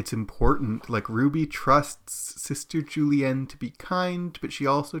it's important. Like, Ruby trusts Sister Julienne to be kind, but she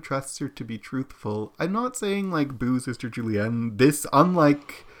also trusts her to be truthful. I'm not saying like boo Sister Julienne. This,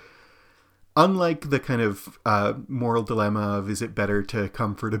 unlike the kind of moral dilemma of is it better to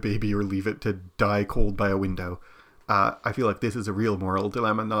comfort a baby or leave it to die cold by a window, I feel like this is a real moral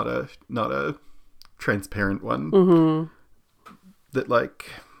dilemma, not a transparent one. that, like,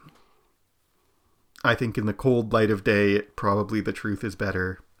 I think in the cold light of day, probably the truth is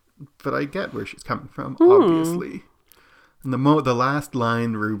better. But I get where she's coming from, obviously. And the last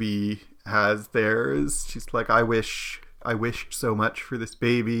line Ruby has there is, she's like, I wished so much for this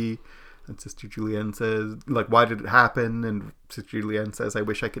baby. And Sister Julienne says, like, why did it happen? And Sister Julienne says, I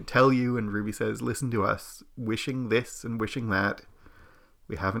wish I could tell you. And Ruby says, listen to us, wishing this and wishing that.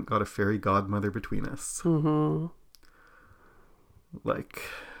 We haven't got a fairy godmother between us. Mm-hmm. Like,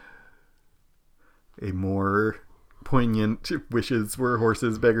 a more poignant wishes were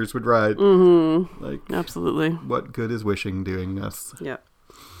horses beggars would ride. Mm-hmm. Like, absolutely. What good is wishing doing us? Yeah.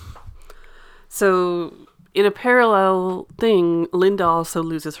 So, in a parallel thing, Linda also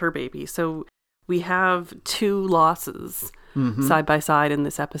loses her baby. So we have two losses side by side in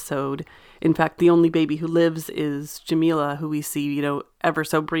this episode. In fact, the only baby who lives is Jamila, who we see, you know, ever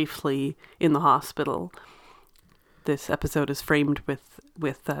so briefly in the hospital. This episode is framed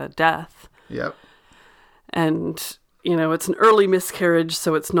with death. Yep. And, you know, it's an early miscarriage,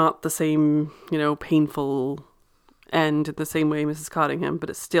 so it's not the same, you know, painful end in the same way Mrs. Cottingham, but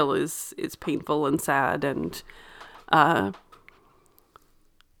it still is painful and sad and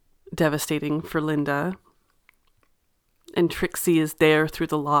devastating for Linda. And Trixie is there through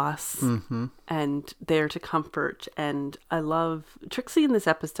the loss and there to comfort. And I love Trixie in this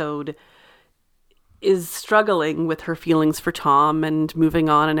episode is struggling with her feelings for Tom and moving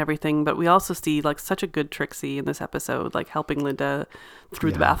on and everything. But we also see like such a good Trixie in this episode, like helping Linda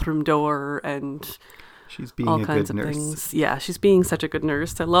through the bathroom door and she's being all a kinds good of nurse. things. Yeah, she's being such a good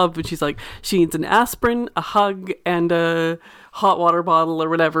nurse. I love when she's like, she needs an aspirin, a hug, and a hot water bottle or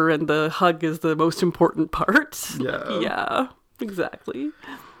whatever. And the hug is the most important part. Yeah. Yeah, exactly.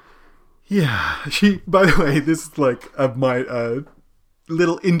 Yeah. By the way, this is like of my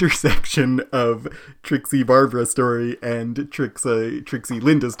little intersection of Trixie Barbara story and Trixie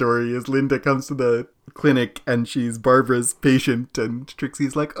Linda story is Linda comes to the clinic and she's Barbara's patient and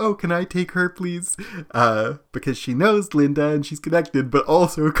Trixie's like, oh, can I take her please? Because she knows Linda and she's connected, but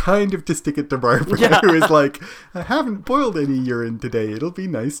also kind of to stick it to Barbara, who is like, I haven't boiled any urine today, it'll be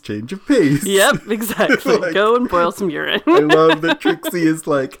nice change of pace. Yep, exactly. Like, go and boil some urine. I love that Trixie is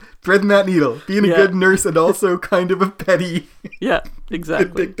like threading that needle, being a good nurse and also kind of a petty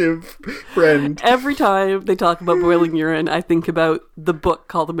exactly addictive friend. Every time they talk about boiling urine, I think about the book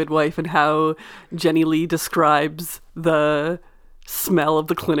called The Midwife and how Jenny Lee describes the smell of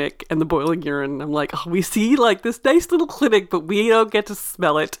the clinic and the boiling urine. I'm like, oh, we see like this nice little clinic, but we don't get to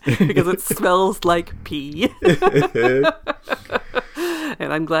smell it because it smells like pee.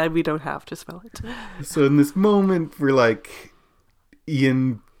 And I'm glad we don't have to smell it. So in this moment where like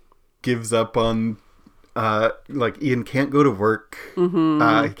Ian gives up on like Ian can't go to work.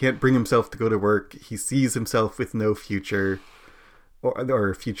 He can't bring himself to go to work. He sees himself with no future or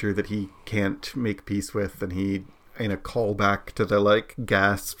a future that he can't make peace with, and he, in a callback to the like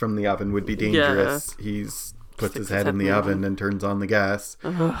gas from the oven would be dangerous, he's puts his head in the oven and turns on the gas.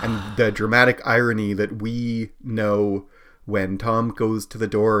 And the dramatic irony that we know when Tom goes to the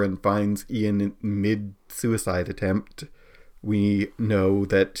door and finds Ian mid-suicide attempt, we know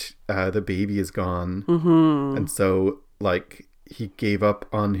that the baby is gone. And so, like, he gave up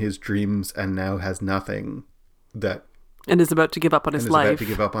on his dreams and now has nothing. And is about to give up on his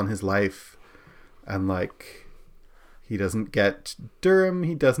life. And, like, he doesn't get Durham,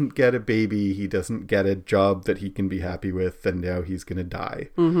 he doesn't get a baby, he doesn't get a job that he can be happy with, and now he's gonna die.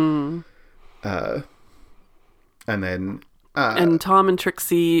 And then... and Tom and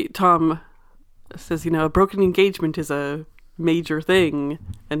Trixie... Tom says, you know, a broken engagement is a major thing,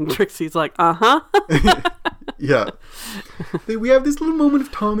 and Trixie's like, yeah. We have this little moment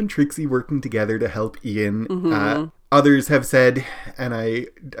of Tom and Trixie working together to help Ian. Others have said, and I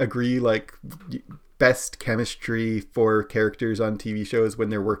agree, like, best chemistry for characters on TV shows when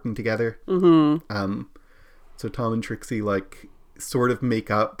they're working together. So Tom and Trixie, like, sort of make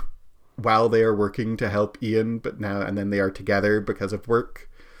up while they are working to help Ian, and then they are together because of work.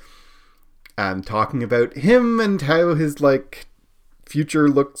 And talking about him and how his, like, future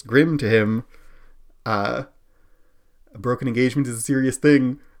looks grim to him. A broken engagement is a serious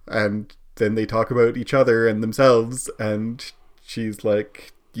thing. And then they talk about each other and themselves. And she's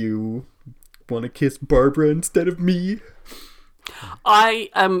like, you want to kiss Barbara instead of me? I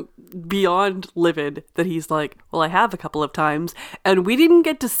am beyond livid that he's like, well, I have a couple of times, and we didn't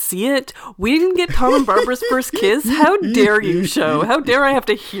get to see it. We didn't get Tom and Barbara's first kiss. How dare you, show? How dare I have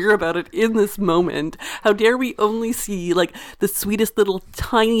to hear about it in this moment? How dare we only see, like, the sweetest little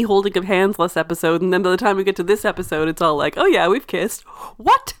tiny holding of hands last episode, and then by the time we get to this episode, it's all like, oh yeah, we've kissed.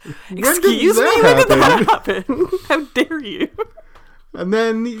 What? Excuse me? When did that happen? How dare you? And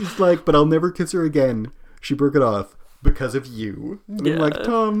then he's like, but I'll never kiss her again. She broke it off because of you. And I'm like,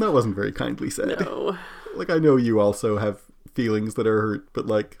 Tom, that wasn't very kindly said. No. Like, I know you also have feelings that are hurt, but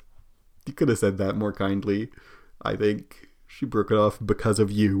like, you could have said that more kindly. I think she broke it off because of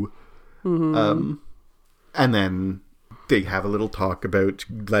you. Mm-hmm. And then they have a little talk about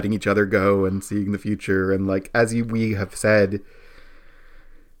letting each other go and seeing the future. And like, as we have said,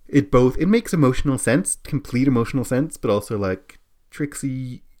 it makes emotional sense, complete emotional sense, but also like,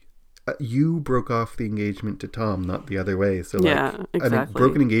 Trixie, you broke off the engagement to Tom, not the other way. So like, exactly. A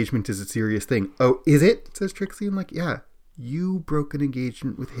broken engagement is a serious thing. Oh, is it? Says Trixie. I'm like, yeah, you broke an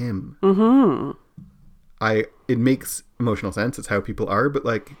engagement with him. Mm-hmm. It makes emotional sense. It's how people are, but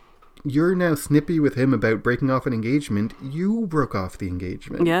like, you're now snippy with him about breaking off an engagement. You broke off the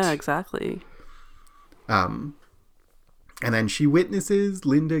engagement. Yeah, exactly. And then she witnesses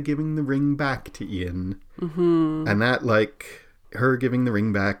Linda giving the ring back to Ian. Mm-hmm. And that, like, her giving the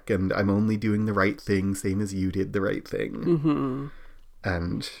ring back and I'm only doing the right thing, same as you did the right thing. Mm-hmm.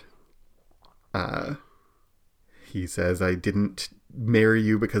 And he says, I didn't marry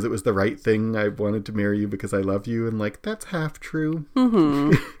you because it was the right thing. I wanted to marry you because I love you. And like, that's half true.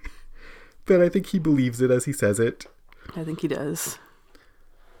 Mm-hmm. But I think he believes it as he says it. I think he does.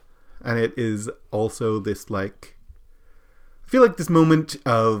 And it is also this like, I feel like this moment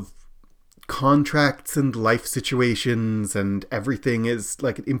of contracts and life situations and everything is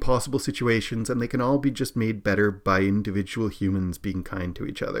like impossible situations, and they can all be just made better by individual humans being kind to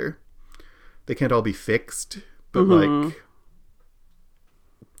each other. They can't all be fixed, but like,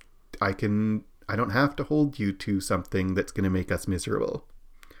 I don't have to hold you to something that's going to make us miserable.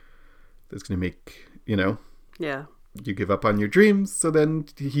 That's going to make, you give up on your dreams. So then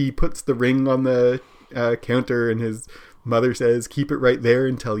he puts the ring on the counter and his mother says, keep it right there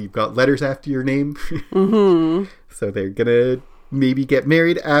until you've got letters after your name. Mm-hmm. So they're going to maybe get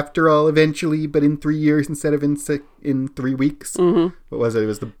married after all eventually, but in 3 years instead of in 3 weeks. Mm-hmm. What was it? It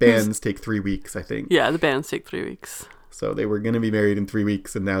was the bands take 3 weeks, I think. Yeah, the bands take 3 weeks. So they were going to be married in 3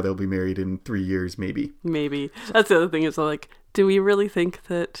 weeks, and now they'll be married in 3 years, maybe. Maybe. That's the other thing is like, do we really think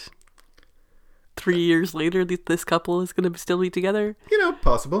that 3 years later this couple is going to still be together?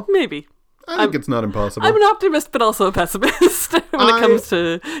 Possible. Maybe. I think it's not impossible. I'm an optimist, but also a pessimist when it comes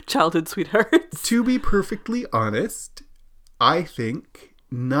to childhood sweethearts. To be perfectly honest, I think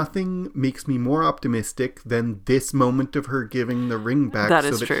nothing makes me more optimistic than this moment of her giving the ring back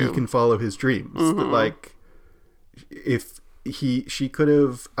so that he can follow his dreams. Mm-hmm. But like, if she could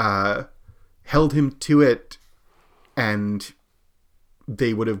have held him to it and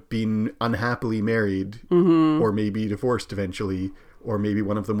they would have been unhappily married, or maybe divorced eventually, or maybe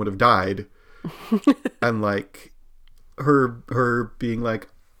one of them would have died. And like her being like,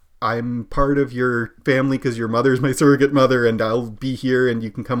 I'm part of your family because your mother's my surrogate mother and I'll be here and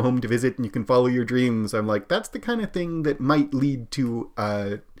you can come home to visit and you can follow your dreams. I'm like, that's the kind of thing that might lead to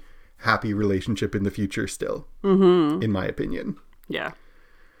a happy relationship in the future still, in my opinion. Yeah.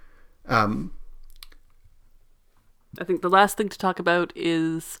 I think the last thing to talk about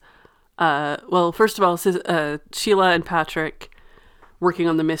is, first of all, Sheila and Patrick working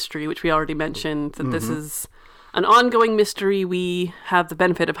on the mystery, which we already mentioned, that this is an ongoing mystery. We have the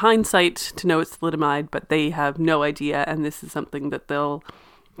benefit of hindsight to know it's thalidomide, but they have no idea, and this is something that they'll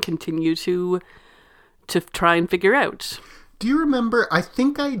continue to try and figure out. Do you remember? I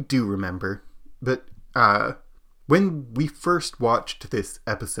think I do remember, but when we first watched this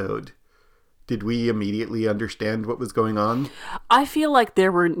episode, did we immediately understand what was going on? I feel like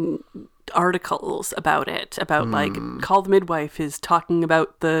there were articles about it, about like, Call the Midwife is talking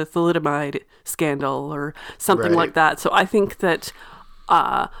about the thalidomide scandal or something like that. So I think that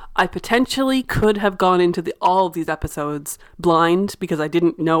I potentially could have gone into all of these episodes blind because I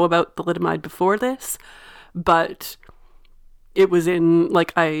didn't know about thalidomide before this, but it was in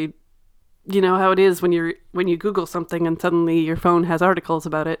like you know how it is when you Google something and suddenly your phone has articles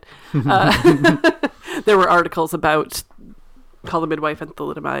about it. There were articles about Call the Midwife and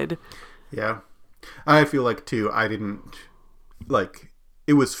thalidomide. Yeah. I feel like too, I didn't like,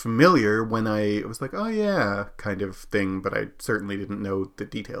 it was familiar when I was like, oh yeah, kind of thing, but I certainly didn't know the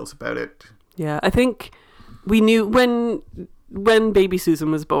details about it. Yeah, I think we knew when baby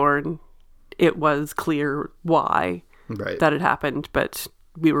Susan was born, it was clear why that had happened, but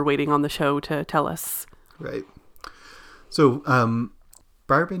we were waiting on the show to tell us. Right. So,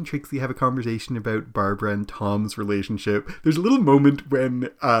 Barbara and Trixie have a conversation about Barbara and Tom's relationship. There's a little moment when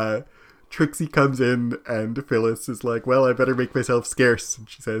Trixie comes in and Phyllis is like, well, I better make myself scarce. And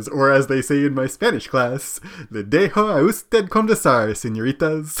she says, or as they say in my Spanish class, le dejo a usted conversar,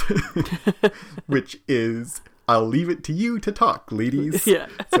 señoritas. Which is I'll leave it to you to talk, ladies. Yeah.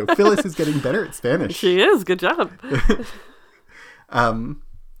 So Phyllis is getting better at Spanish. She is. Good job.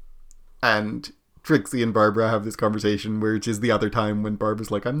 And Trixie and Barbara have this conversation, which is the other time when Barbara's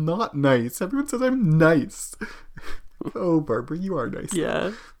like, I'm not nice. Everyone says I'm nice. Oh, Barbara, you are nice.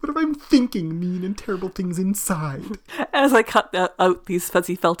 Yeah. What if I'm thinking mean and terrible things inside? As I cut out these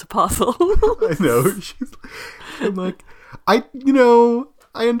fuzzy felt apostles. I know. I'm like, I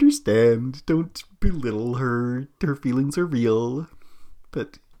understand. Don't belittle her. Her feelings are real.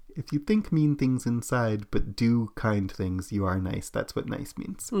 But if you think mean things inside, but do kind things, you are nice. That's what nice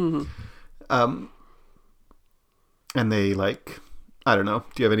means. Mm-hmm. And they I don't know.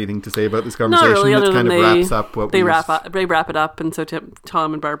 Do you have anything to say about this conversation? Not really, that kind of wraps up what they wrap it up, and so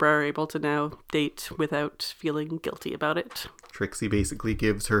Tom and Barbara are able to now date without feeling guilty about it. Trixie basically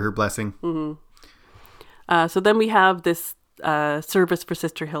gives her blessing. Mm-hmm. So then we have this service for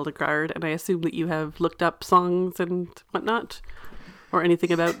Sister Hildegard, and I assume that you have looked up songs and whatnot, or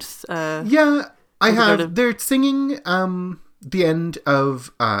anything about. Yeah, I have. They're singing the end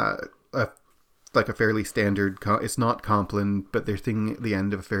of a fairly standard. It's not Compline, but they're singing the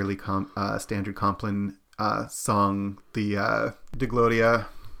end of a fairly standard Compline song, the De Gloria.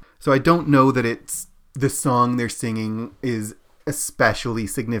 So I don't know that it's the song they're singing is especially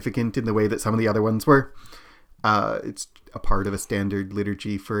significant in the way that some of the other ones were. It's a part of a standard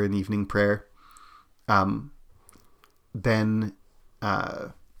liturgy for an evening prayer. Then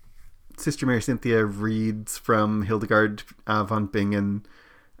Sister Mary Cynthia reads from Hildegard von Bingen.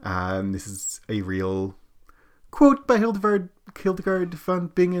 This is a real quote by Hildegard von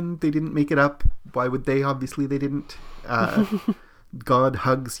Bingen. They didn't make it up. Why would they? Obviously they didn't. God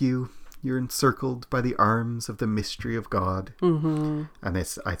hugs you. You're encircled by the arms of the mystery of God. Mm-hmm. And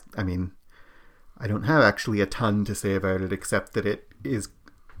this, I mean, I don't have actually a ton to say about it, except that it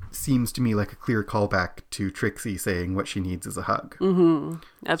seems to me like a clear callback to Trixie saying what she needs is a hug. Mm-hmm.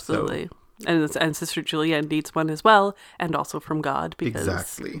 Absolutely. So, and Sister Julienne needs one as well, and also from God because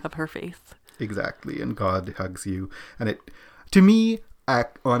of her faith. Exactly, and God hugs you. And it, to me,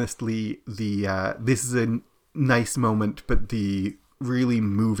 honestly, this is a nice moment, but the really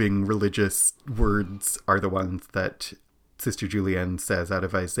moving religious words are the ones that Sister Julienne says out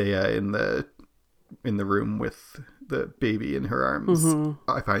of Isaiah in the room with the baby in her arms.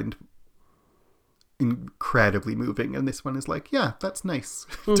 Mm-hmm. I find incredibly moving, and this one is like, yeah, that's nice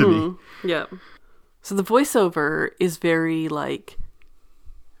to me. Yeah. So the voiceover is very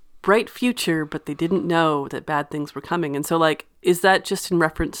bright future, but they didn't know that bad things were coming. And so is that just in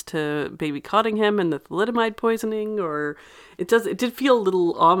reference to baby Cottingham and the thalidomide poisoning, or it did feel a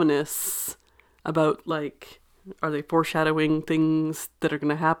little ominous about are they foreshadowing things that are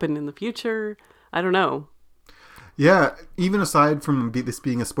going to happen in the future? I don't know. Yeah, even aside from this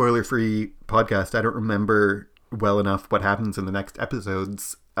being a spoiler-free podcast, I don't remember well enough what happens in the next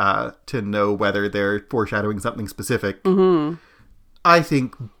episodes to know whether they're foreshadowing something specific. Mm-hmm. I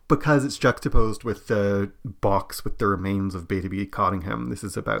think because it's juxtaposed with the box with the remains of baby Cottingham, this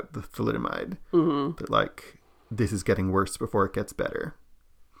is about the thalidomide. Mm-hmm. That this is getting worse before it gets better.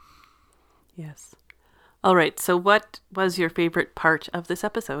 Yes. All right, so what was your favorite part of this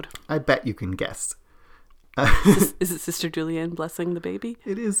episode? I bet you can guess. Is it Sister Julienne blessing the baby?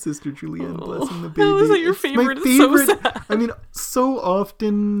 It is Sister Julienne blessing the baby. How is that your favorite? It's so sad. I mean, so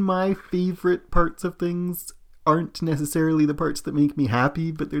often my favorite parts of things aren't necessarily the parts that make me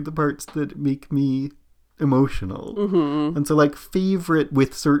happy, but they're the parts that make me emotional. Mm-hmm. And so favorite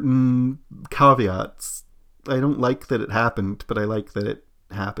with certain caveats. I don't like that it happened, but I like that it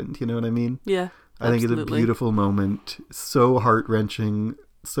happened. You know what I mean? Yeah. I think it's a beautiful moment. So heart-wrenching,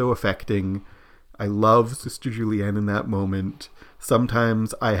 so affecting. I love Sister Julienne in that moment.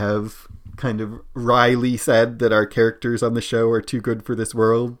 Sometimes I have kind of wryly said that our characters on the show are too good for this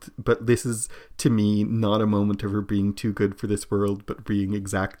world, but this is, to me, not a moment of her being too good for this world, but being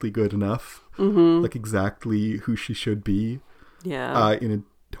exactly good enough. Mm-hmm. Exactly who she should be. Yeah. In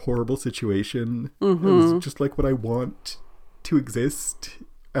a horrible situation. Mm-hmm. It's just what I want to exist,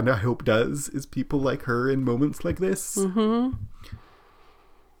 and I hope does, is people like her in moments like this. Mm-hmm.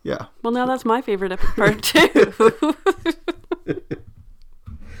 Yeah. Well, now that's my favorite part too.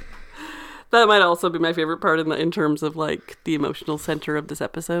 That might also be my favorite part in terms of the emotional center of this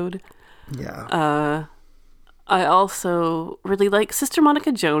episode. Yeah. I also really like Sister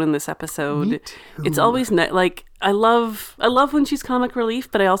Monica Joan in this episode. Me too. It's always I love when she's comic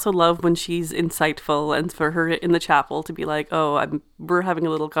relief, but I also love when she's insightful, and for her in the chapel to be we're having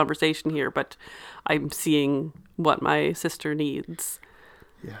a little conversation here, but I'm seeing what my sister needs.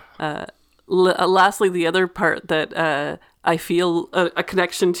 Yeah. Lastly, the other part that I feel a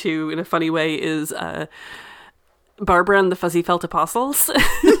connection to in a funny way is Barbara and the Fuzzy Felt Apostles.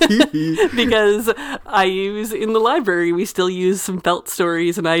 Because in the library, we still use some felt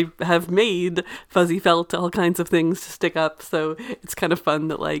stories, and I have made fuzzy felt all kinds of things to stick up. So it's kind of fun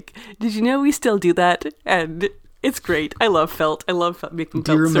that, like, did you know we still do that? And it's great. I love felt. I love making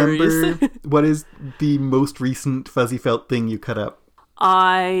felt stories. Do you remember what is the most recent fuzzy felt thing you cut up?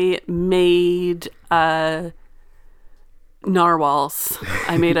 I made narwhals.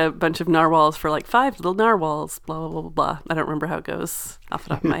 I made a bunch of narwhals for like 5 little narwhals, blah, blah, blah, blah. I don't remember how it goes off the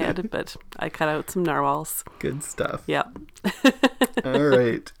top of my head, but I cut out some narwhals. Good stuff. Yeah. All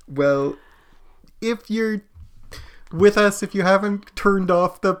right. Well, if you're with us, if you haven't turned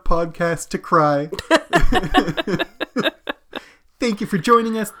off the podcast to cry, thank you for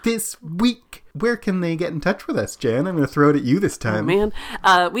joining us this week. Where can they get in touch with us, Jan? I'm going to throw it at you this time. Oh, man.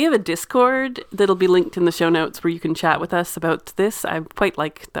 We have a Discord that'll be linked in the show notes where you can chat with us about this. I quite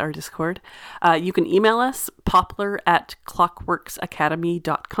like our Discord. You can email us,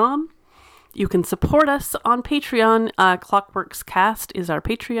 poplar@clockworksacademy.com. You can support us on Patreon. Clockworkscast is our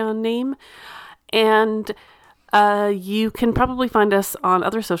Patreon name. And you can probably find us on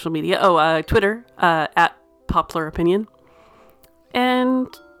other social media. Twitter, @poplaropinion. And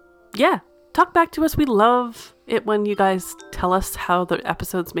yeah, talk back to us. We love it when you guys tell us how the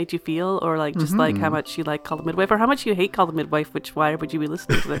episodes made you feel, or like just like how much you like Call the Midwife, or how much you hate Call the Midwife, why would you be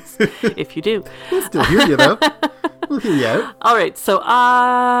listening to this if you do? We'll still hear you though. We'll hear you out. All right, so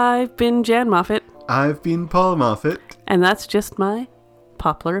I've been Jan Moffat. I've been Paul Moffat. And that's just my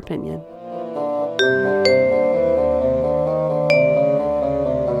popular opinion.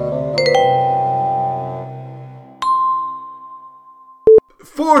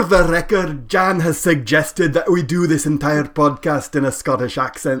 For the record, Jan has suggested that we do this entire podcast in a Scottish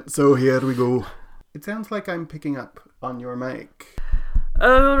accent, so here we go. It sounds like I'm picking up on your mic.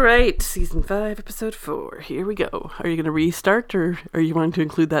 All right, Season 5, Episode 4. Here we go. Are you going to restart, or are you wanting to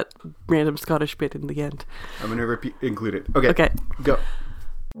include that random Scottish bit in the end? I'm going to include it. Okay. Okay. Go.